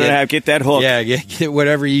 27.5. Get that hook. Yeah, get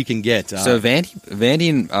whatever you can get. So Vandy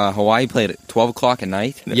and Hawaii played at 12 o'clock at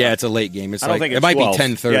night. Yeah, it's a late game. It's I don't think it might 12. be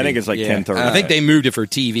 10:30. Yeah, I think it's like 10:30. I think they moved it for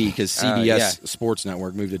TV because CBS Sports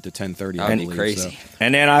Network moved it to 10:30. That'd be crazy. So.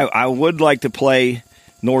 And then I would like to play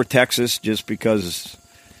North Texas just because.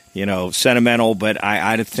 Sentimental, but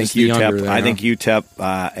I think UTEP. I think UTEP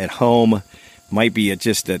at home might be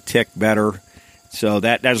just a tick better. So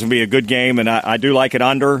that's going to be a good game, and I do like it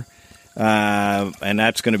under. and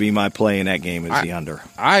that's going to be my play in that game is the under.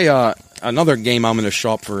 Another game I'm going to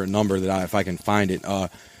shop for a number that if I can find it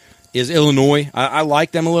is Illinois. I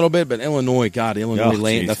like them a little bit, but Illinois,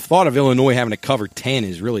 the thought of Illinois having to cover 10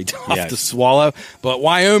 is really tough to swallow. But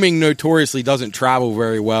Wyoming notoriously doesn't travel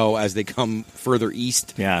very well as they come further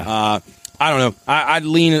east. Yeah. I don't know. I'd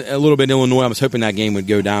lean a little bit Illinois. I was hoping that game would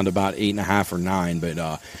go down to about 8.5 or 9, but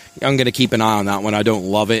I'm going to keep an eye on that one. I don't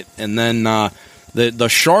love it. And then the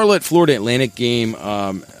Charlotte Florida Atlantic game,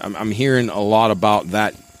 I'm hearing a lot about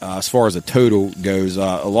that. As far as the total goes,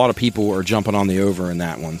 a lot of people are jumping on the over in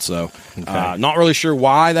that one. So not really sure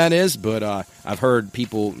why that is, but I've heard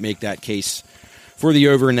people make that case for the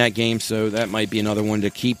over in that game. So that might be another one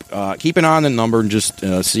to keep an eye on the number and just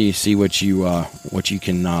see what you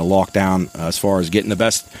can lock down as far as getting the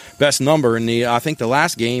best number. And I think the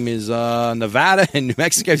last game is Nevada and New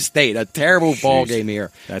Mexico State. A terrible ball game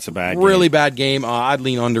here. That's a bad really game. bad game. I'd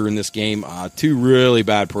lean under in this game. Two really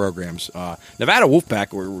bad programs. Nevada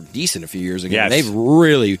Wolfpack were decent a few years ago. Yes. They've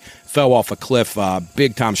really fell off a cliff.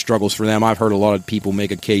 Big time struggles for them. I've heard a lot of people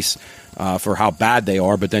make a case for how bad they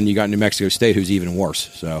are, but then you got New Mexico State, who's even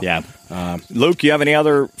worse. So yeah. Luke, you have any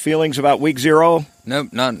other feelings about Week 0?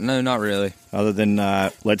 Nope, not really. Other than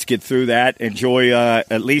let's get through that. Enjoy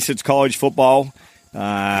at least it's college football.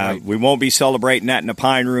 Right. We won't be celebrating that in the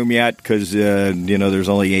Pine Room yet because there's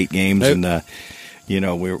only 8 games and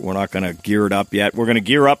we're not going to gear it up yet. We're going to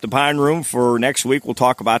gear up the Pine Room for next week. We'll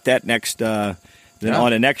talk about that next.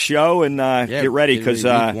 On the next show and get ready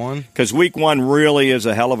because week 1 really is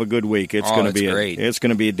a hell of a good week. It's going to be great. It's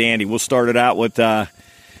going to be a dandy. We'll start it out with the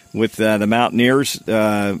Mountaineers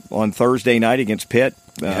on Thursday night against Pitt,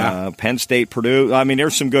 Penn State, Purdue. I mean,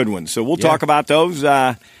 there's some good ones. So we'll talk about those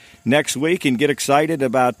next week and get excited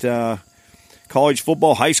about college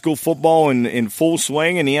football, high school football in full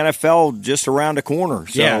swing, and the NFL just around the corner.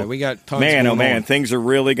 So, we got tons man, going on. things are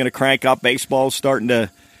really going to crank up. Baseball's starting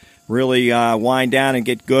to really wind down and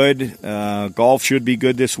get good. Golf should be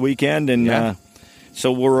good this weekend, and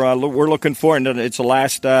so we're looking forward. It's the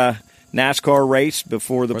last NASCAR race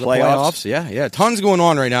before the playoffs. Yeah, tons going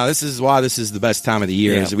on right now. This is why this is the best time of the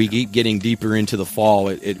year. Yeah. As we keep getting deeper into the fall,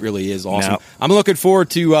 it really is awesome. I'm looking forward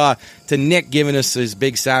to Nick giving us his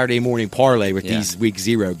big Saturday morning parlay with these Week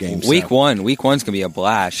 0 games. Week 1's gonna be a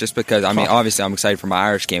blast. Just because obviously I'm excited for my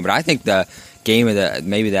Irish game, but I think the game of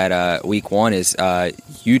that Week 1 is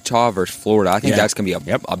Utah versus Florida. I think that's going to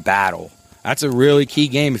be a battle. That's a really key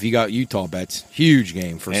game if you got Utah bets. Huge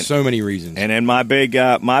game for so many reasons. And then my big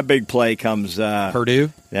play comes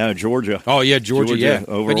Purdue. Yeah, Georgia. Oh yeah, Georgia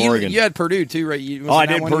over Oregon. You had Purdue too, right? I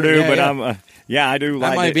did Purdue, but I'm I do.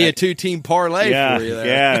 That might be a 2-team parlay for you. There.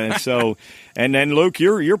 Yeah, and so. And then, Luke,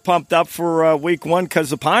 you're pumped up for Week 1 because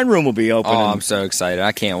the Pine Room will be open. Oh, I'm so excited.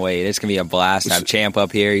 I can't wait. It's going to be a blast. I have Champ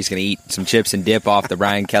up here. He's going to eat some chips and dip off the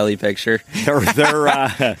Brian Kelly picture.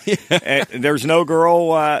 There's no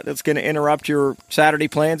girl that's going to interrupt your Saturday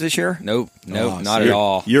plans this year? Nope, not at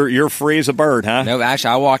all. You're free as a bird, huh? No,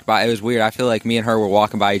 actually, I walked by. It was weird. I feel like me and her were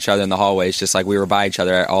walking by each other in the hallways, just like we were by each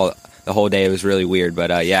other the whole day. It was really weird,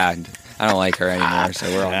 but I don't like her anymore, so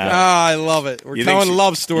we're all good. I love it. We're telling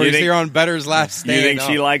love stories here on Bettor's Last Stand. You think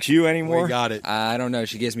she likes you anymore? We got it. I don't know.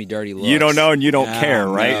 She gives me dirty looks. You don't know and you don't care,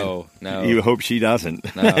 right? No. You hope she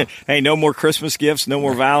doesn't. No. Hey, no more Christmas gifts, no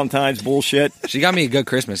more Valentine's bullshit. She got me a good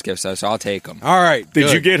Christmas gift, so I'll take them. All right.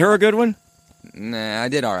 Did you get her a good one? Nah, I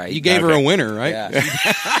did all right. You gave her a winner, right? Yeah.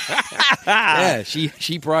 Yeah,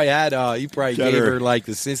 she probably had. You probably gave her like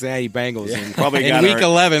the Cincinnati Bengals in week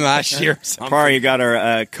 11 last year. Probably got her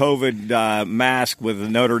a COVID mask with the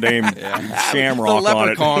Notre Dame shamrock the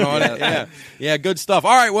leprechaun on it. Yeah, good stuff.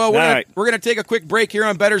 All right, well, we're gonna take a quick break here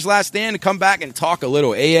on Bettor's Last Stand and come back and talk a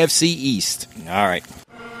little AFC East. All right.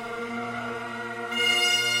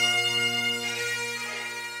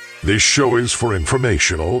 This show is for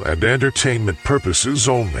informational and entertainment purposes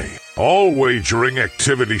only. All wagering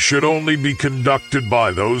activity should only be conducted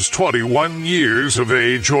by those 21 years of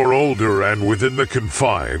age or older and within the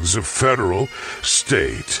confines of federal,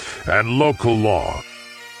 state, and local law.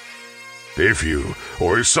 If you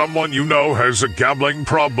or someone you know has a gambling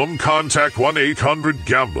problem, contact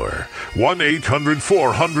 1-800-GAMBLER,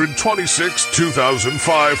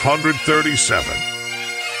 1-800-426-2537.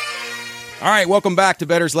 All right, welcome back to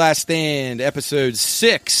Bettor's Last Stand, Episode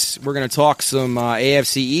 6. We're going to talk some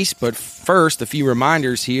AFC East, but first, a few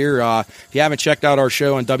reminders here. If you haven't checked out our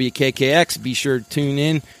show on WKKX, be sure to tune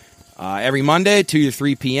in every Monday, 2 to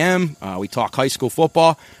 3 p.m. We talk high school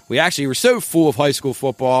football. We actually were so full of high school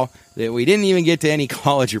football that we didn't even get to any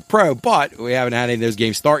college or pro, but we haven't had any of those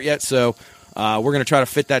games start yet, so We're going to try to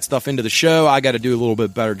fit that stuff into the show. I got to do a little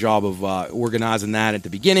bit better job of organizing that at the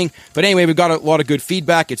beginning. But anyway, we've got a lot of good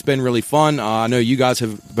feedback. It's been really fun. I know you guys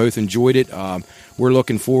have both enjoyed it. We're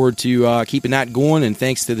looking forward to keeping that going, and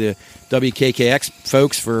thanks to the WKKX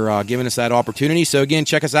folks for giving us that opportunity. So again,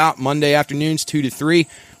 check us out Monday afternoons 2 to 3.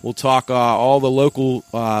 We'll talk all the local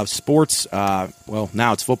sports. Well,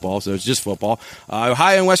 now it's football, so it's just football.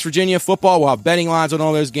 Ohio and West Virginia football. We'll have betting lines on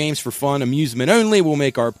all those games for fun, amusement only. We'll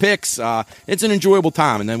make our picks. It's an enjoyable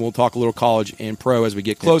time, and then we'll talk a little college and pro as we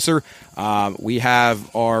get closer. We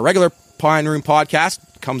have our regular Pine Room podcast.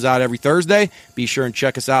 Comes out every Thursday. Be sure and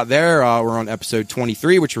check us out there. We're on episode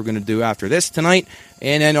 23, which we're going to do after this tonight.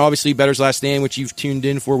 And then obviously Bettor's Last Stand, which you've tuned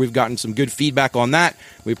in for. We've gotten some good feedback on that.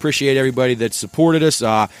 We appreciate everybody that supported us.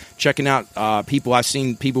 Checking out people. I've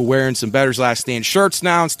seen people wearing some Bettor's Last Stand shirts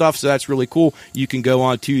now and stuff, so that's really cool. You can go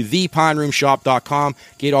on to thepineroomshop.com,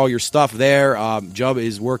 get all your stuff there. Jub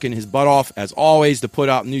is working his butt off, as always, to put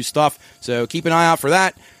out new stuff. So keep an eye out for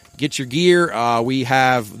that. Get your gear. We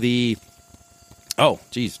have the... Oh,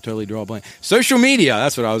 geez, totally draw a blank. Social media,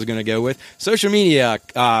 that's what I was going to go with. Social media,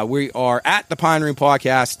 we are at the Pine Room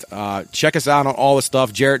Podcast. Check us out on all the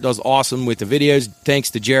stuff. Jarrett does awesome with the videos.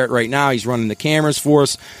 Thanks to Jarrett right now. He's running the cameras for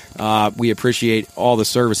us. We appreciate all the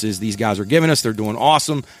services these guys are giving us. They're doing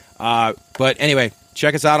awesome. But anyway,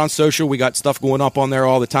 check us out on social. We got stuff going up on there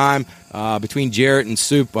all the time. Between Jarrett and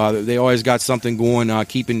Soup, they always got something going,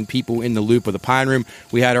 keeping people in the loop of the Pine Room.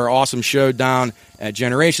 We had our awesome show down at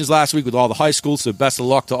Generations last week with all the high schools, so best of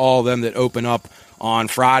luck to all of them that open up on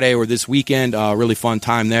Friday or this weekend. Really fun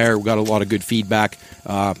time there. We got a lot of good feedback.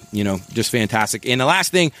 Just fantastic. And the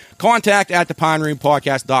last thing, contact at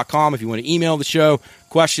thepineroompodcast.com if you want to email the show.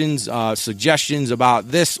 Questions, suggestions about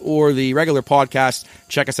this or the regular podcast,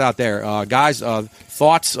 check us out there. Guys,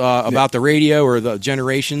 thoughts about the radio or the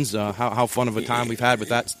Generations, how fun of a time we've had with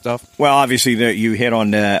that stuff? Well, obviously, you hit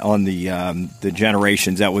on the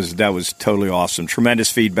Generations. That was totally awesome.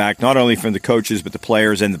 Tremendous feedback, not only from the coaches, but the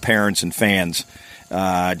players and the parents and fans.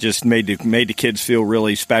 Just made the kids feel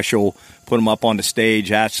really special, put them up on the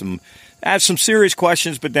stage, asked some serious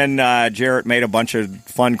questions, but then Jarrett made a bunch of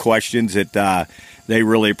fun questions that they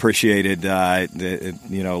really appreciated,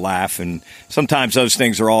 laugh. And sometimes those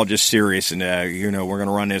things are all just serious, and, we're going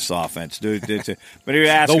to run this offense. But he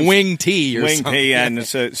asked the wing tee or wing something. tee, and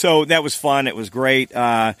so that was fun. It was great.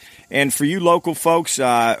 And for you local folks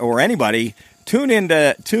or anybody, tune in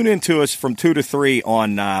to us from 2 to 3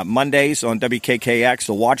 on Mondays on WKKX,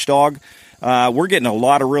 the Watchdog. We're getting a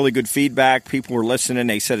lot of really good feedback. People were listening.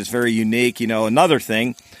 They said it's very unique. Another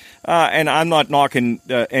thing, and I'm not knocking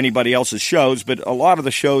anybody else's shows, but a lot of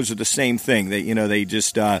the shows are the same thing. They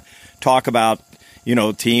just talk about,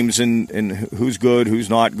 teams and who's good, who's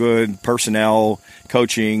not good, personnel,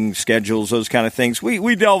 coaching, schedules, those kind of things.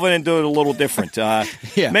 We delve into it a little different.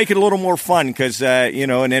 Make it a little more fun because,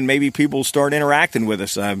 and then maybe people start interacting with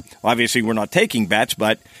us. Obviously, we're not taking bets,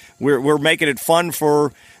 but we're making it fun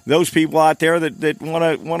for those people out there that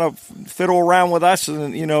want to fiddle around with us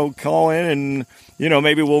and, call in and,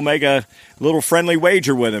 maybe we'll make a little friendly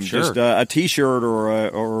wager with them. Sure. Just a T-shirt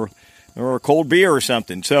or a cold beer or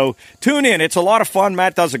something. So tune in. It's a lot of fun.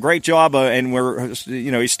 Matt does a great job, and we're,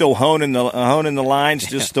 he's still honing the lines,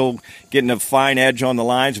 just still getting a fine edge on the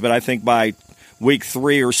lines. But I think by week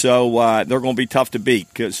 3 or so, they're going to be tough to beat.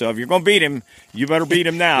 So if you're going to beat him, you better beat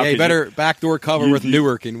him now. You better backdoor cover with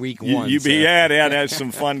Newark in week 1. That's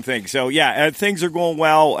some fun things. So things are going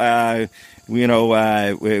well. We've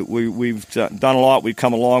done a lot. We've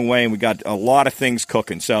come a long way, and we got a lot of things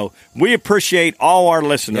cooking. So we appreciate all our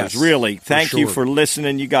listeners. Yes, really, thank you for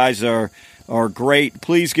listening. You guys are great.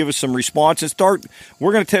 Please give us some responses.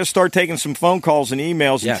 We're going to start taking some phone calls and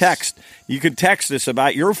emails and text. You can text us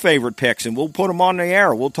about your favorite picks, and we'll put them on the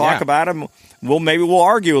air. We'll talk about them. Maybe we'll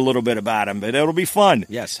argue a little bit about them, but it'll be fun.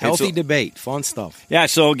 Yes, healthy debate, fun stuff. Yeah.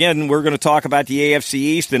 So again, we're going to talk about the AFC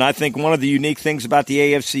East, and I think one of the unique things about the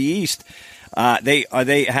AFC East. They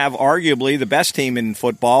have arguably the best team in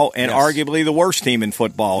football and arguably the worst team in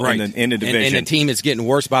football in the division. And the team is getting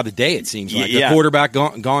worse by the day, it seems like. The quarterback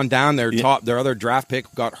gone down, their other draft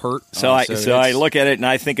pick got hurt. So I look at it, and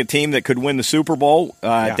I think a team that could win the Super Bowl,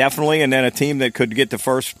 definitely, and then a team that could get the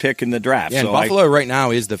first pick in the draft. Yeah, so Buffalo right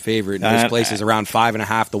now is the favorite. In most places around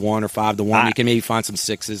 5.5 to 1 or 5 to 1. You can maybe find some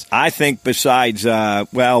 6s. I think besides, I'm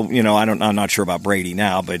not sure about Brady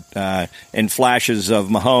now, but in flashes of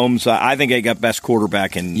Mahomes, I think they got best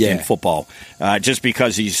quarterback in football, just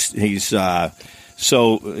because he's so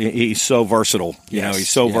versatile. He's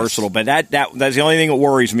so versatile. But that's the only thing that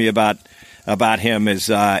worries me about him is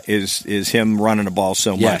him running the ball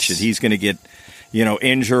so much that he's going to get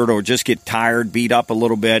injured or just get tired, beat up a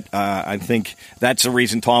little bit. I think that's the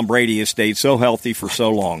reason Tom Brady has stayed so healthy for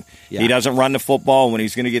so long. Yeah. He doesn't run the football. When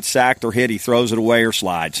he's going to get sacked or hit, he throws it away or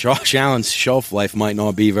slides. Josh Allen's shelf life might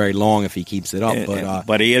not be very long if he keeps it up,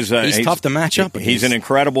 but he is. He's tough to match up against. He's an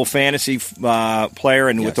incredible fantasy player,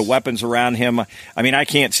 and with the weapons around him, I mean, I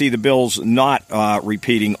can't see the Bills not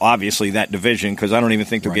repeating, obviously, that division, because I don't even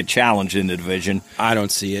think they'll get challenged in the division. I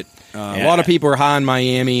don't see it. A lot of people are high on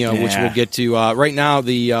Miami, which we'll get to. Right now,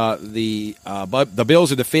 the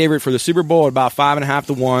Bills are the favorite for the Super Bowl at about 5.5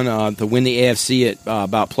 to 1 to win the AFC at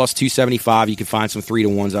about plus 275. You can find some 3 to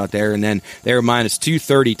 1s out there, and then they're minus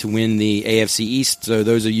 230 to win the AFC East. So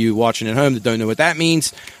those of you watching at home that don't know what that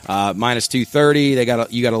means, minus 230, you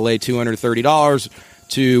got to lay $230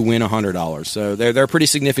 to win $100. So they're a pretty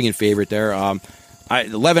significant favorite there.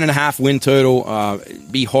 11.5 win total.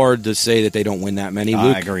 Be hard to say that they don't win that many.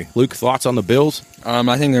 Luke, I agree. Luke, thoughts on the Bills? I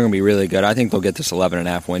think they're going to be really good. I think they'll get this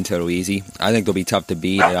 11.5 win total easy. I think they'll be tough to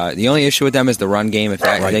beat. The only issue with them is the run game. If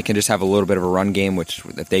they can just have a little bit of a run game, which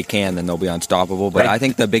if they can, then they'll be unstoppable. But I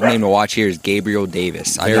think the big name to watch here is Gabriel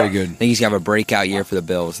Davis. Very good. I think he's going to have a breakout year for the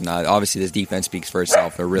Bills. And obviously, this defense speaks for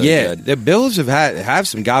itself. They're really good. The Bills have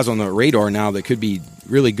some guys on the radar now that could be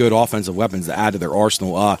really good offensive weapons to add to their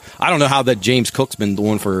arsenal. I don't know how that James Cook's been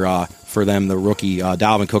doing for them, the rookie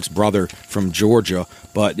Dalvin Cook's brother from Georgia.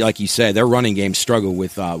 But like you said, their running game struggle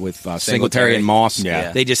with Singletary and Moss.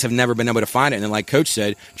 Yeah. They just have never been able to find it. And then, like Coach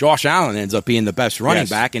said, Josh Allen ends up being the best running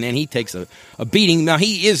back, and then he takes a beating. Now,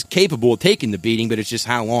 he is capable of taking the beating, but it's just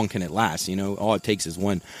how long can it last? All it takes is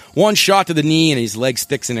one shot to the knee, and his leg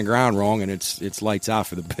sticks in the ground wrong, and it's lights out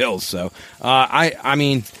for the Bills. So, I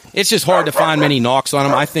mean, it's just hard to find many knocks on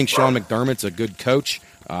him. I think Sean McDermott's a good coach.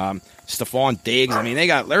 Stephon Diggs. I mean,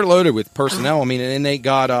 they're loaded with personnel. I mean, and they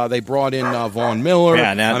brought in Von Miller.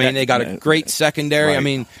 Yeah, they got a great secondary. Right. I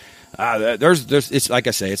mean, it's like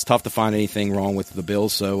I say, it's tough to find anything wrong with the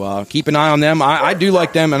Bills. So keep an eye on them. I do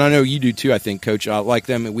like them, and I know you do too. I think, Coach, I like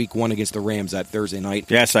them at Week 1 against the Rams that Thursday night.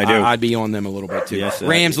 Yes, I do. I'd be on them a little bit too. Yes,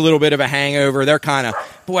 Rams a little bit of a hangover. They're kind of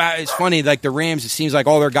it's funny. Like the Rams, it seems like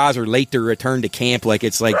all their guys are late to return to camp. Like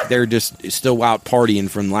it's like they're just still out partying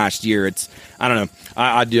from last year. I don't know.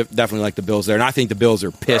 I definitely like the Bills there, and I think the Bills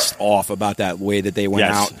are pissed off about that way that they went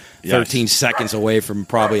out 13 seconds away from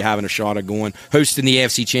probably having a shot at hosting the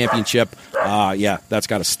AFC Championship. That's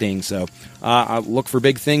got to sting. So I look for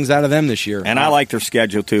big things out of them this year. And I like their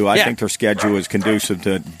schedule, too. I think their schedule is conducive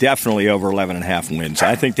to definitely over 11.5 wins.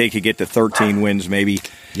 I think they could get to 13 wins maybe.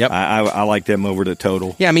 Yep. I like them over the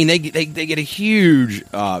total. Yeah, I mean, they get a huge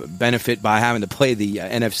benefit by having to play the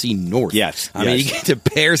NFC North. Yes. I mean, you get the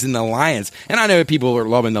Bears and the Lions. And I know people are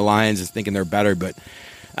loving the Lions and thinking they're better, but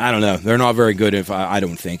I don't know. They're not very good, I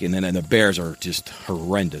don't think. And then the Bears are just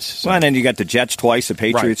horrendous. So. Well, and then you got the Jets twice, the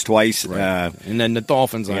Patriots twice. Right. And then the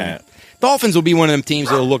Dolphins. Dolphins will be one of them teams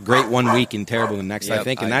that will look great one week and terrible the next, I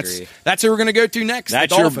think. And that's who we're going to go to next.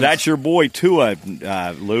 That's your boy, Tua,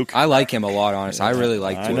 Luke. I like him a lot, honestly. I really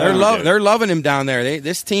like Tua. They're loving him down there.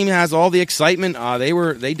 This team has all the excitement.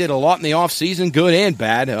 They did a lot in the offseason, good and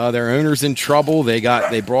bad. Their owner's in trouble.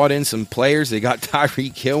 They brought in some players. They got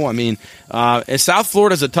Tyreek Hill. I mean, South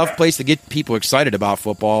Florida's a tough place to get people excited about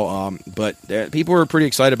football, but people are pretty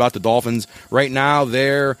excited about the Dolphins. Right now,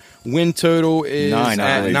 their win total is 9.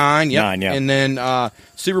 Yep. 9, yeah. And then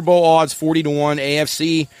Super Bowl odds 40 to 1,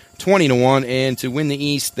 AFC 20 to 1, and to win the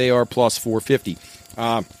East, they are plus 450.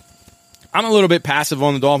 I'm a little bit passive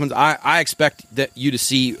on the Dolphins. I expect you to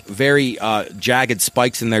see very jagged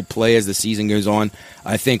spikes in their play as the season goes on.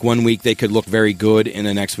 I think one week they could look very good, and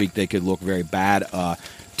the next week they could look very bad.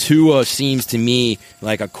 Tua seems to me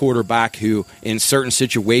like a quarterback who, in certain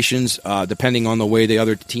situations, depending on the way the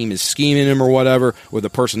other team is scheming him or whatever, or the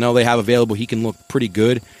personnel they have available, he can look pretty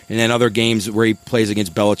good. And then other games where he plays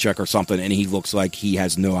against Belichick or something, and he looks like he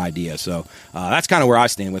has no idea. So that's kind of where I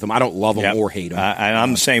stand with him. I don't love him or hate him.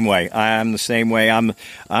 I'm the same way. I'm the same way.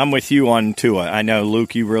 I'm with you on Tua. I know,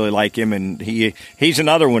 Luke, you really like him, and he's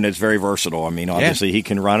another one that's very versatile. I mean, obviously he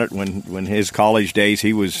can run it. When his college days,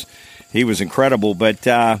 he was incredible, but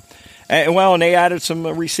and they added some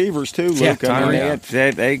receivers too, Luke.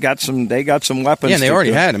 They got some weapons. Yeah, and they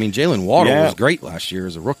already had. I mean, Jalen Waddle was great last year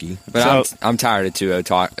as a rookie. But I'm tired of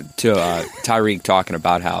Tyreek talking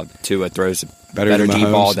about how Tua throws better deep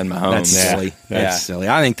ball than Mahomes. That's silly. That's silly.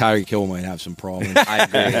 I think Tyreek Hill might have some problems. I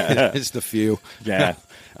agree. It's the few. Yeah.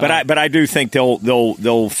 But I do think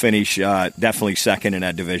they'll finish definitely second in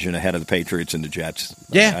that division ahead of the Patriots and the Jets.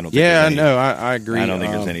 I agree. I don't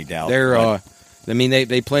think there's any doubt. I mean,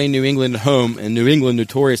 they play New England at home, and New England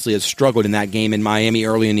notoriously has struggled in that game in Miami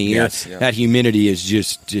early in the year. Yes, yeah. That humidity is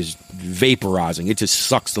just vaporizing. It just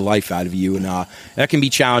sucks the life out of you, and that can be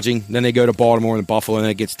challenging. Then they go to Baltimore and Buffalo, and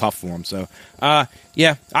it gets tough for them. So,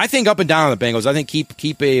 yeah, I think up and down on the Bengals. I think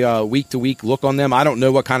keep a week-to-week look on them. I don't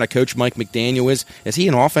know what kind of coach Mike McDaniel is. Is he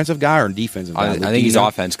an offensive guy or a defensive guy? I think he's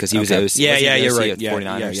offense because he was Okay. OC. You're right. At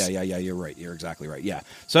 49ers. Yeah, you're right. You're exactly right. Yeah.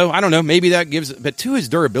 So, I don't know. Maybe that gives – but to his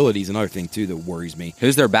durability is another thing, too, that worries me.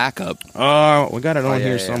 Who's their backup? We got it on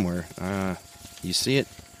here yeah. somewhere. You see it?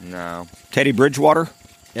 No. Teddy Bridgewater.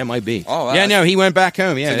 It might be. Oh, wow. Yeah, no, he went back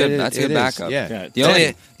home. Yeah, That's a good backup. Yeah.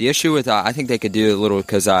 The issue with I think they could do a little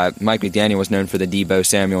because Mike McDaniel was known for the Debo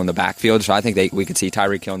Samuel in the backfield, so I think we could see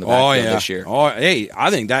Tyreek Hill in the backfield this year. Oh, hey,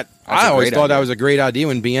 I think that I always thought that was a great idea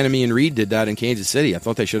when Bieniemy and Reed did that in Kansas City. I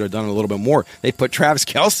thought they should have done a little bit more. They put Travis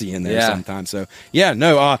Kelce in there sometimes. So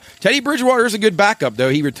Teddy Bridgewater is a good backup though.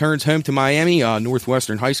 He returns home to Miami,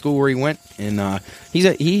 Northwestern High School where he went, and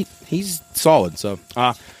he's solid. So.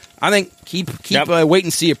 I think keep a wait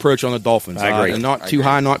and see approach on the Dolphins. I agree. And not too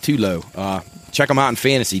high, not too low. Check them out in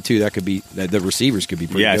fantasy too. That could be the receivers could be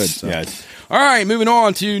pretty good. So. Yes. All right, moving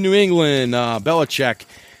on to New England. Belichick,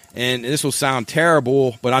 and this will sound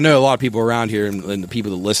terrible, but I know a lot of people around here and the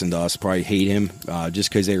people that listen to us probably hate him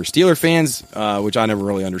just because they were Steeler fans, which I never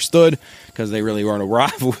really understood because they really weren't a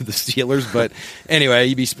rival with the Steelers. But anyway,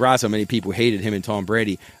 you'd be surprised how many people hated him and Tom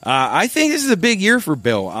Brady. I think this is a big year for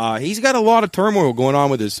Bill. He's got a lot of turmoil going on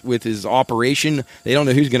with his operation. They don't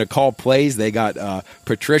know who's going to call plays. They got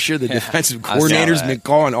Patricia, the defensive coordinator's been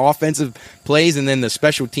calling offensive plays, and then the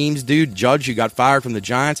special teams dude, Judge, who got fired from the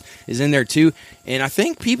Giants, is in there too. And I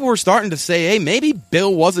think people are starting to say, hey, maybe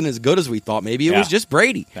Bill wasn't as good as we thought. Maybe it was just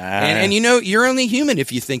Brady. And you're only human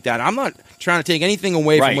if you think that. I'm not trying to take anything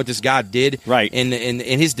away from what this guy did. Right. And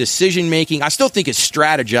his decision-making. I still think his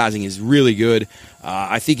strategizing is really good.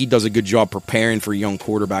 I think he does a good job preparing for young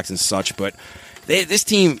quarterbacks and such. But this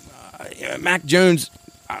team, Mac Jones,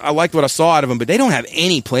 I liked what I saw out of him, but they don't have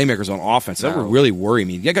any playmakers on offense. That would really worry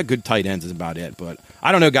me. They got good tight ends is about it. But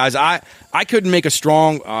I don't know, guys. I couldn't make a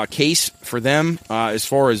strong case for them as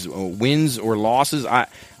far as wins or losses. I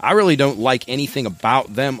really don't like anything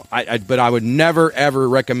about them. But I would never, ever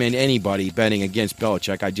recommend anybody betting against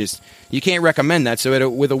Belichick. You can't recommend that. So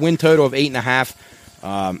with a win total of 8.5,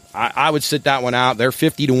 I would sit that one out. They're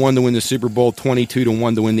 50-1 to win the Super Bowl,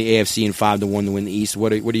 22-1 to win the AFC, and 5-1 to win the East. What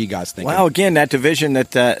do you guys think? Well, again, that division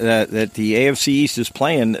that the AFC East is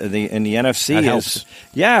playing in the NFC that helps.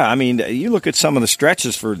 Yeah, I mean, you look at some of the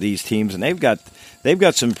stretches for these teams, and they've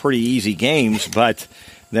got some pretty easy games, but.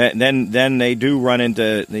 Then they do run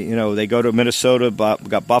into, they go to Minnesota,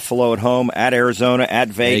 got Buffalo at home, at Arizona, at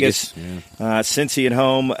Vegas. Cincy at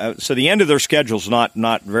home. So the end of their schedule's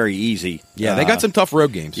not very easy. Yeah, they got some tough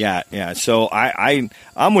road games. Yeah. So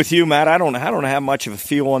I'm with you, Matt. I don't have much of a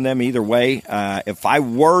feel on them either way. If I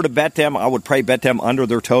were to bet them, I would probably bet them under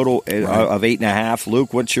their total of 8.5.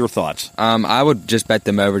 Luke, what's your thoughts? I would just bet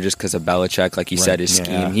them over just because of Belichick, like you said, his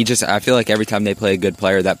scheme. I feel like every time they play a good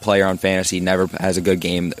player, that player on fantasy never has a good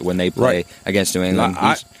game when they play against New England.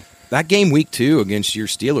 That game week 2 against your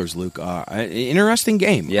Steelers, Luke, interesting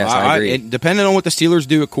game. Yes, I agree. Depending on what the Steelers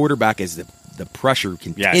do at quarterback, as the pressure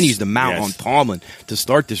continues to mount on Tomlin to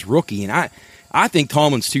start this rookie, and I think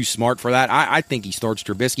Tomlin's too smart for that. I think he starts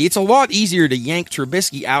Trubisky. It's a lot easier to yank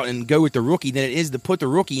Trubisky out and go with the rookie than it is to put the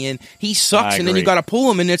rookie in. He sucks, and then you got to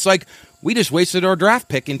pull him, and it's like, we just wasted our draft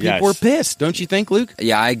pick, and people are pissed. Don't you think, Luke?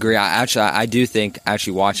 Yeah, I agree. I do think,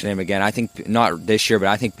 actually watching him again, I think not this year, but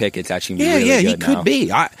I think Pickett's actually really good he could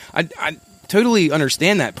be. I totally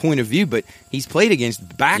understand that point of view, but he's played against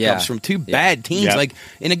backups from two bad teams. Yeah. Like,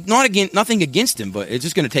 and nothing against him, but it's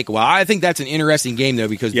just going to take a while. I think that's an interesting game though,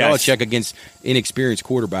 because Belichick against inexperienced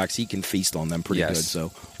quarterbacks, he can feast on them pretty good.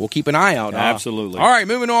 So we'll keep an eye out. Absolutely. All right,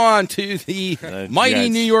 moving on to the mighty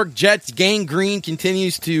New York Jets. Gang Green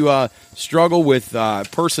continues to struggle with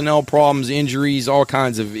personnel problems, injuries, all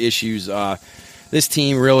kinds of issues. This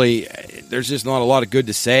team really, there's just not a lot of good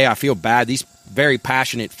to say. I feel bad. These very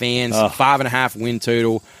passionate fans, 5.5 win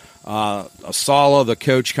total. Asala, the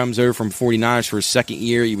coach, comes over from 49ers for his second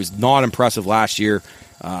year. He was not impressive last year.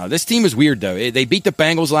 This team is weird, though. They beat the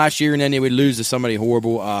Bengals last year, and then they would lose to somebody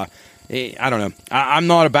horrible. I don't know. I'm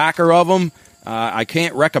not a backer of them. I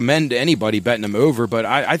can't recommend to anybody betting them over, but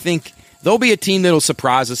I think they'll be a team that'll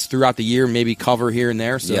surprise us throughout the year, maybe cover here and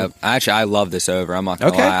there. So. Yep. Actually, I love this over. I'm not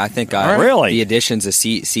going to lie. I think really? The additions of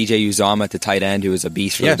C.J. Uzomah at the tight end, who was a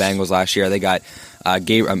beast for the Bengals last year. They got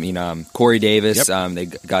Corey Davis. They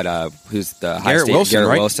got who's the High State? Wilson, Garrett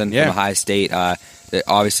right? Wilson from Ohio State. They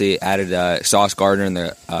obviously added Sauce Gardner in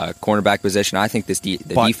the cornerback position. I think the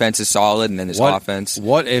defense is solid, and then this offense.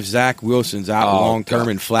 What if Zach Wilson's out long term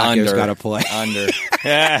and Flacco's got to play? Under.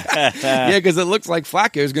 Yeah, because it looks like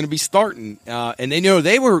Flacco's going to be starting, and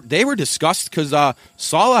they were discussed because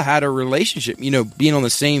Saleh had a relationship, being on the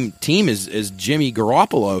same team as Jimmy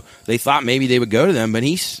Garoppolo. They thought maybe they would go to them, but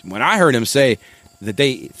when I heard him say that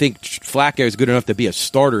they think Flacco is good enough to be a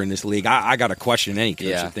starter in this league, I got to question any coach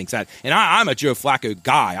that thinks that. And I'm a Joe Flacco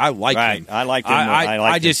guy. I like him. I like him.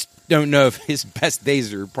 I just don't know if his best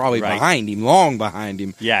days are probably behind him, long behind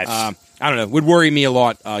him. Yes. I don't know. Would worry me a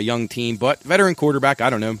lot, young team. But veteran quarterback,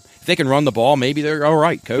 I don't know. If they can run the ball, maybe they're all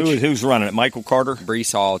right, Coach. Who's running it? Michael Carter?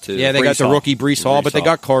 Brees Hall, too. Yeah, they got the rookie Brees Hall, but they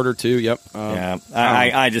got Carter, too. Yep.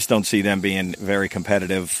 I just don't see them being very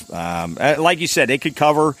competitive. Like you said, they could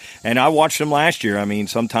cover, and I watched them last year. I mean,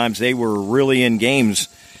 sometimes they were really in games,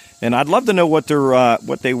 and I'd love to know what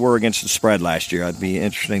they were against the spread last year. I'd be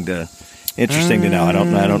interesting to know. I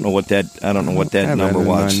don't know what that number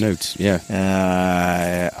was. My notes. Yeah.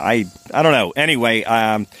 I don't know. Anyway,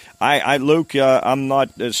 Luke, I'm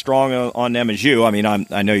not as strong on them as you. I mean,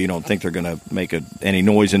 I know you don't think they're going to make any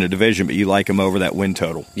noise in the division, but you like them over that win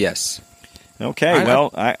total. Yes. Okay.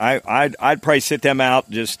 I'd probably sit them out.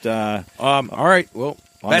 Just all right. Well,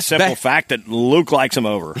 on the simple fact that Luke likes them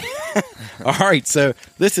over. All right, so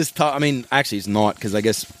this is tough. I mean, actually, it's not, because I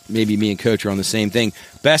guess maybe me and Coach are on the same thing.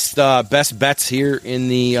 Best bets here in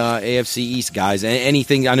the AFC East, guys.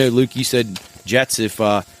 Anything? I know, Luke, you said Jets if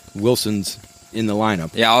Wilson's in the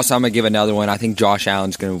lineup. Yeah, also I'm going to give another one. I think Josh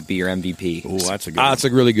Allen's going to be your MVP. Oh, that's a good one. That's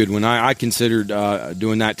a really good one. I considered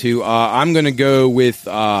doing that, too. I'm going to go with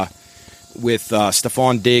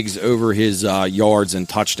Stephon Diggs over his yards and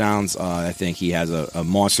touchdowns. I think he has a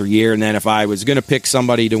monster year. And then if I was going to pick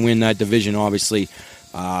somebody to win that division, obviously,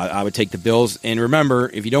 I would take the Bills. And remember,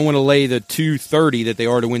 if you don't want to lay the 230 that they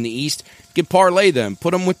are to win the East, you can parlay them.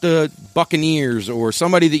 Put them with the Buccaneers or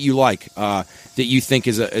somebody that you like, that you think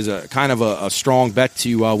is a kind of a strong bet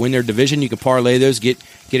to win their division. You can parlay those, get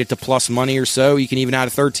it to plus money or so. You can even add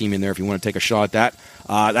a third team in there if you want to take a shot at that.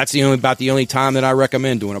 That's the only time that I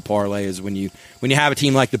recommend doing a parlay is when you have a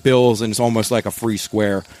team like the Bills and it's almost like a free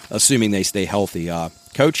square, assuming they stay healthy.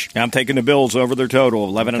 Coach? I'm taking the Bills over their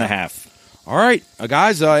total, 11.5. All right,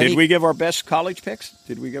 guys. Did we give our best college picks?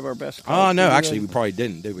 Oh, no, actually, we probably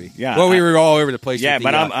didn't, did we? Yeah. Well, we were all over the place. Yeah,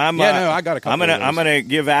 but I got a couple. I'm gonna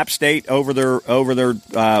give App State over their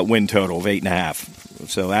win total of 8.5.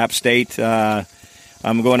 So App State.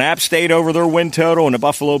 I'm going App State over their win total and the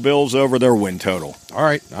Buffalo Bills over their win total. All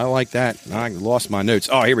right, I like that. I lost my notes.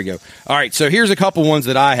 Oh, here we go. All right, so here's a couple ones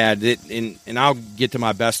that I had, and I'll get to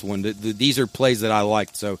my best one. These are plays that I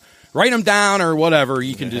liked, so write them down or whatever.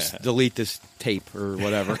 You can just delete this tape or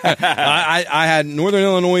whatever. I had Northern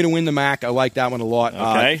Illinois to win the MAC. I like that one a lot.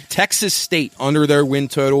 Okay. Texas State under their win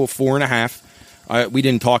total of 4.5. We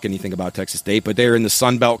didn't talk anything about Texas State, but they're in the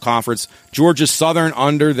Sun Belt Conference. Georgia Southern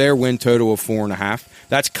under their win total of 4.5.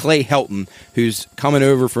 That's Clay Helton, who's coming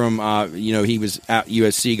over from, he was at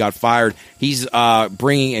USC, got fired. He's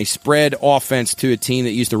bringing a spread offense to a team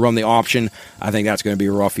that used to run the option. I think that's going to be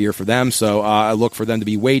a rough year for them, so I look for them to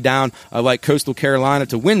be way down. I like Coastal Carolina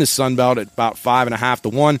to win the Sun Belt at about 5.5 to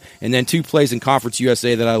 1, and then two plays in Conference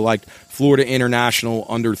USA that I liked. Florida International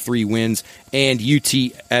under 3 wins, and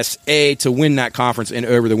UTSA to win that conference and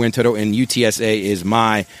over the win total. And UTSA is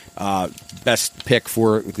my best pick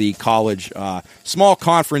for the college small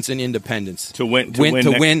conference and independence to win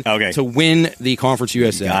the Conference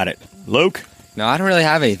USA. Got it, Luke. No, I don't really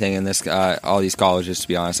have anything in this all these colleges, to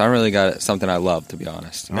be honest. I don't really got something I love, to be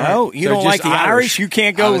honest. No, you don't like the Irish? You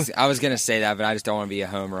can't go. I was going to say that, but I just don't want to be a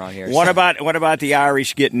homer on here. What about the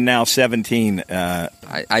Irish getting now 17?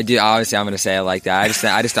 I do. Obviously, I'm going to say I like that.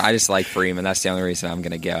 I just like Freeman. That's the only reason I'm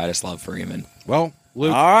going to go. I just love Freeman. Well,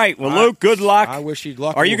 Luke. All right. Well, Luke, good luck. I wish you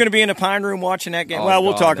luck. Are you going to be in the Pine Room watching that game? Oh, well,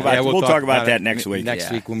 we'll talk about it. We'll talk about that next week. Next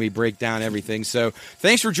week when we break down everything. So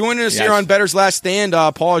thanks for joining us here on Bettor's Last Stand.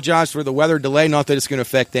 Apologize for the weather delay. Not that it's going to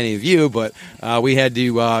affect any of you, but we had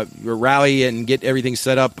to rally and get everything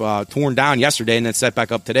set up, torn down yesterday and then set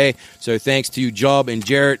back up today. So thanks to Jubb and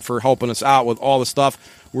Jarrett for helping us out with all the stuff.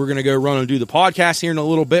 We're going to go run and do the podcast here in a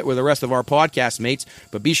little bit with the rest of our podcast mates.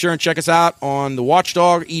 But be sure and check us out on the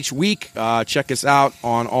Watchdog each week. Check us out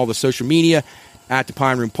on all the social media at the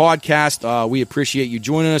Pine Room Podcast. We appreciate you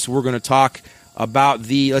joining us. We're going to talk about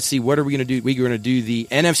what are we going to do? We're going to do the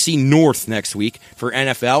NFC North next week for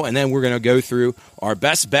NFL, and then we're going to go through our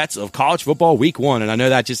best bets of college football week 1. And I know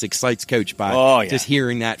that just excites Coach by just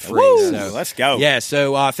hearing that phrase. So, let's go. Yeah,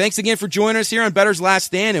 so thanks again for joining us here on Bettor's Last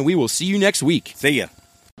Stand, and we will see you next week. See ya.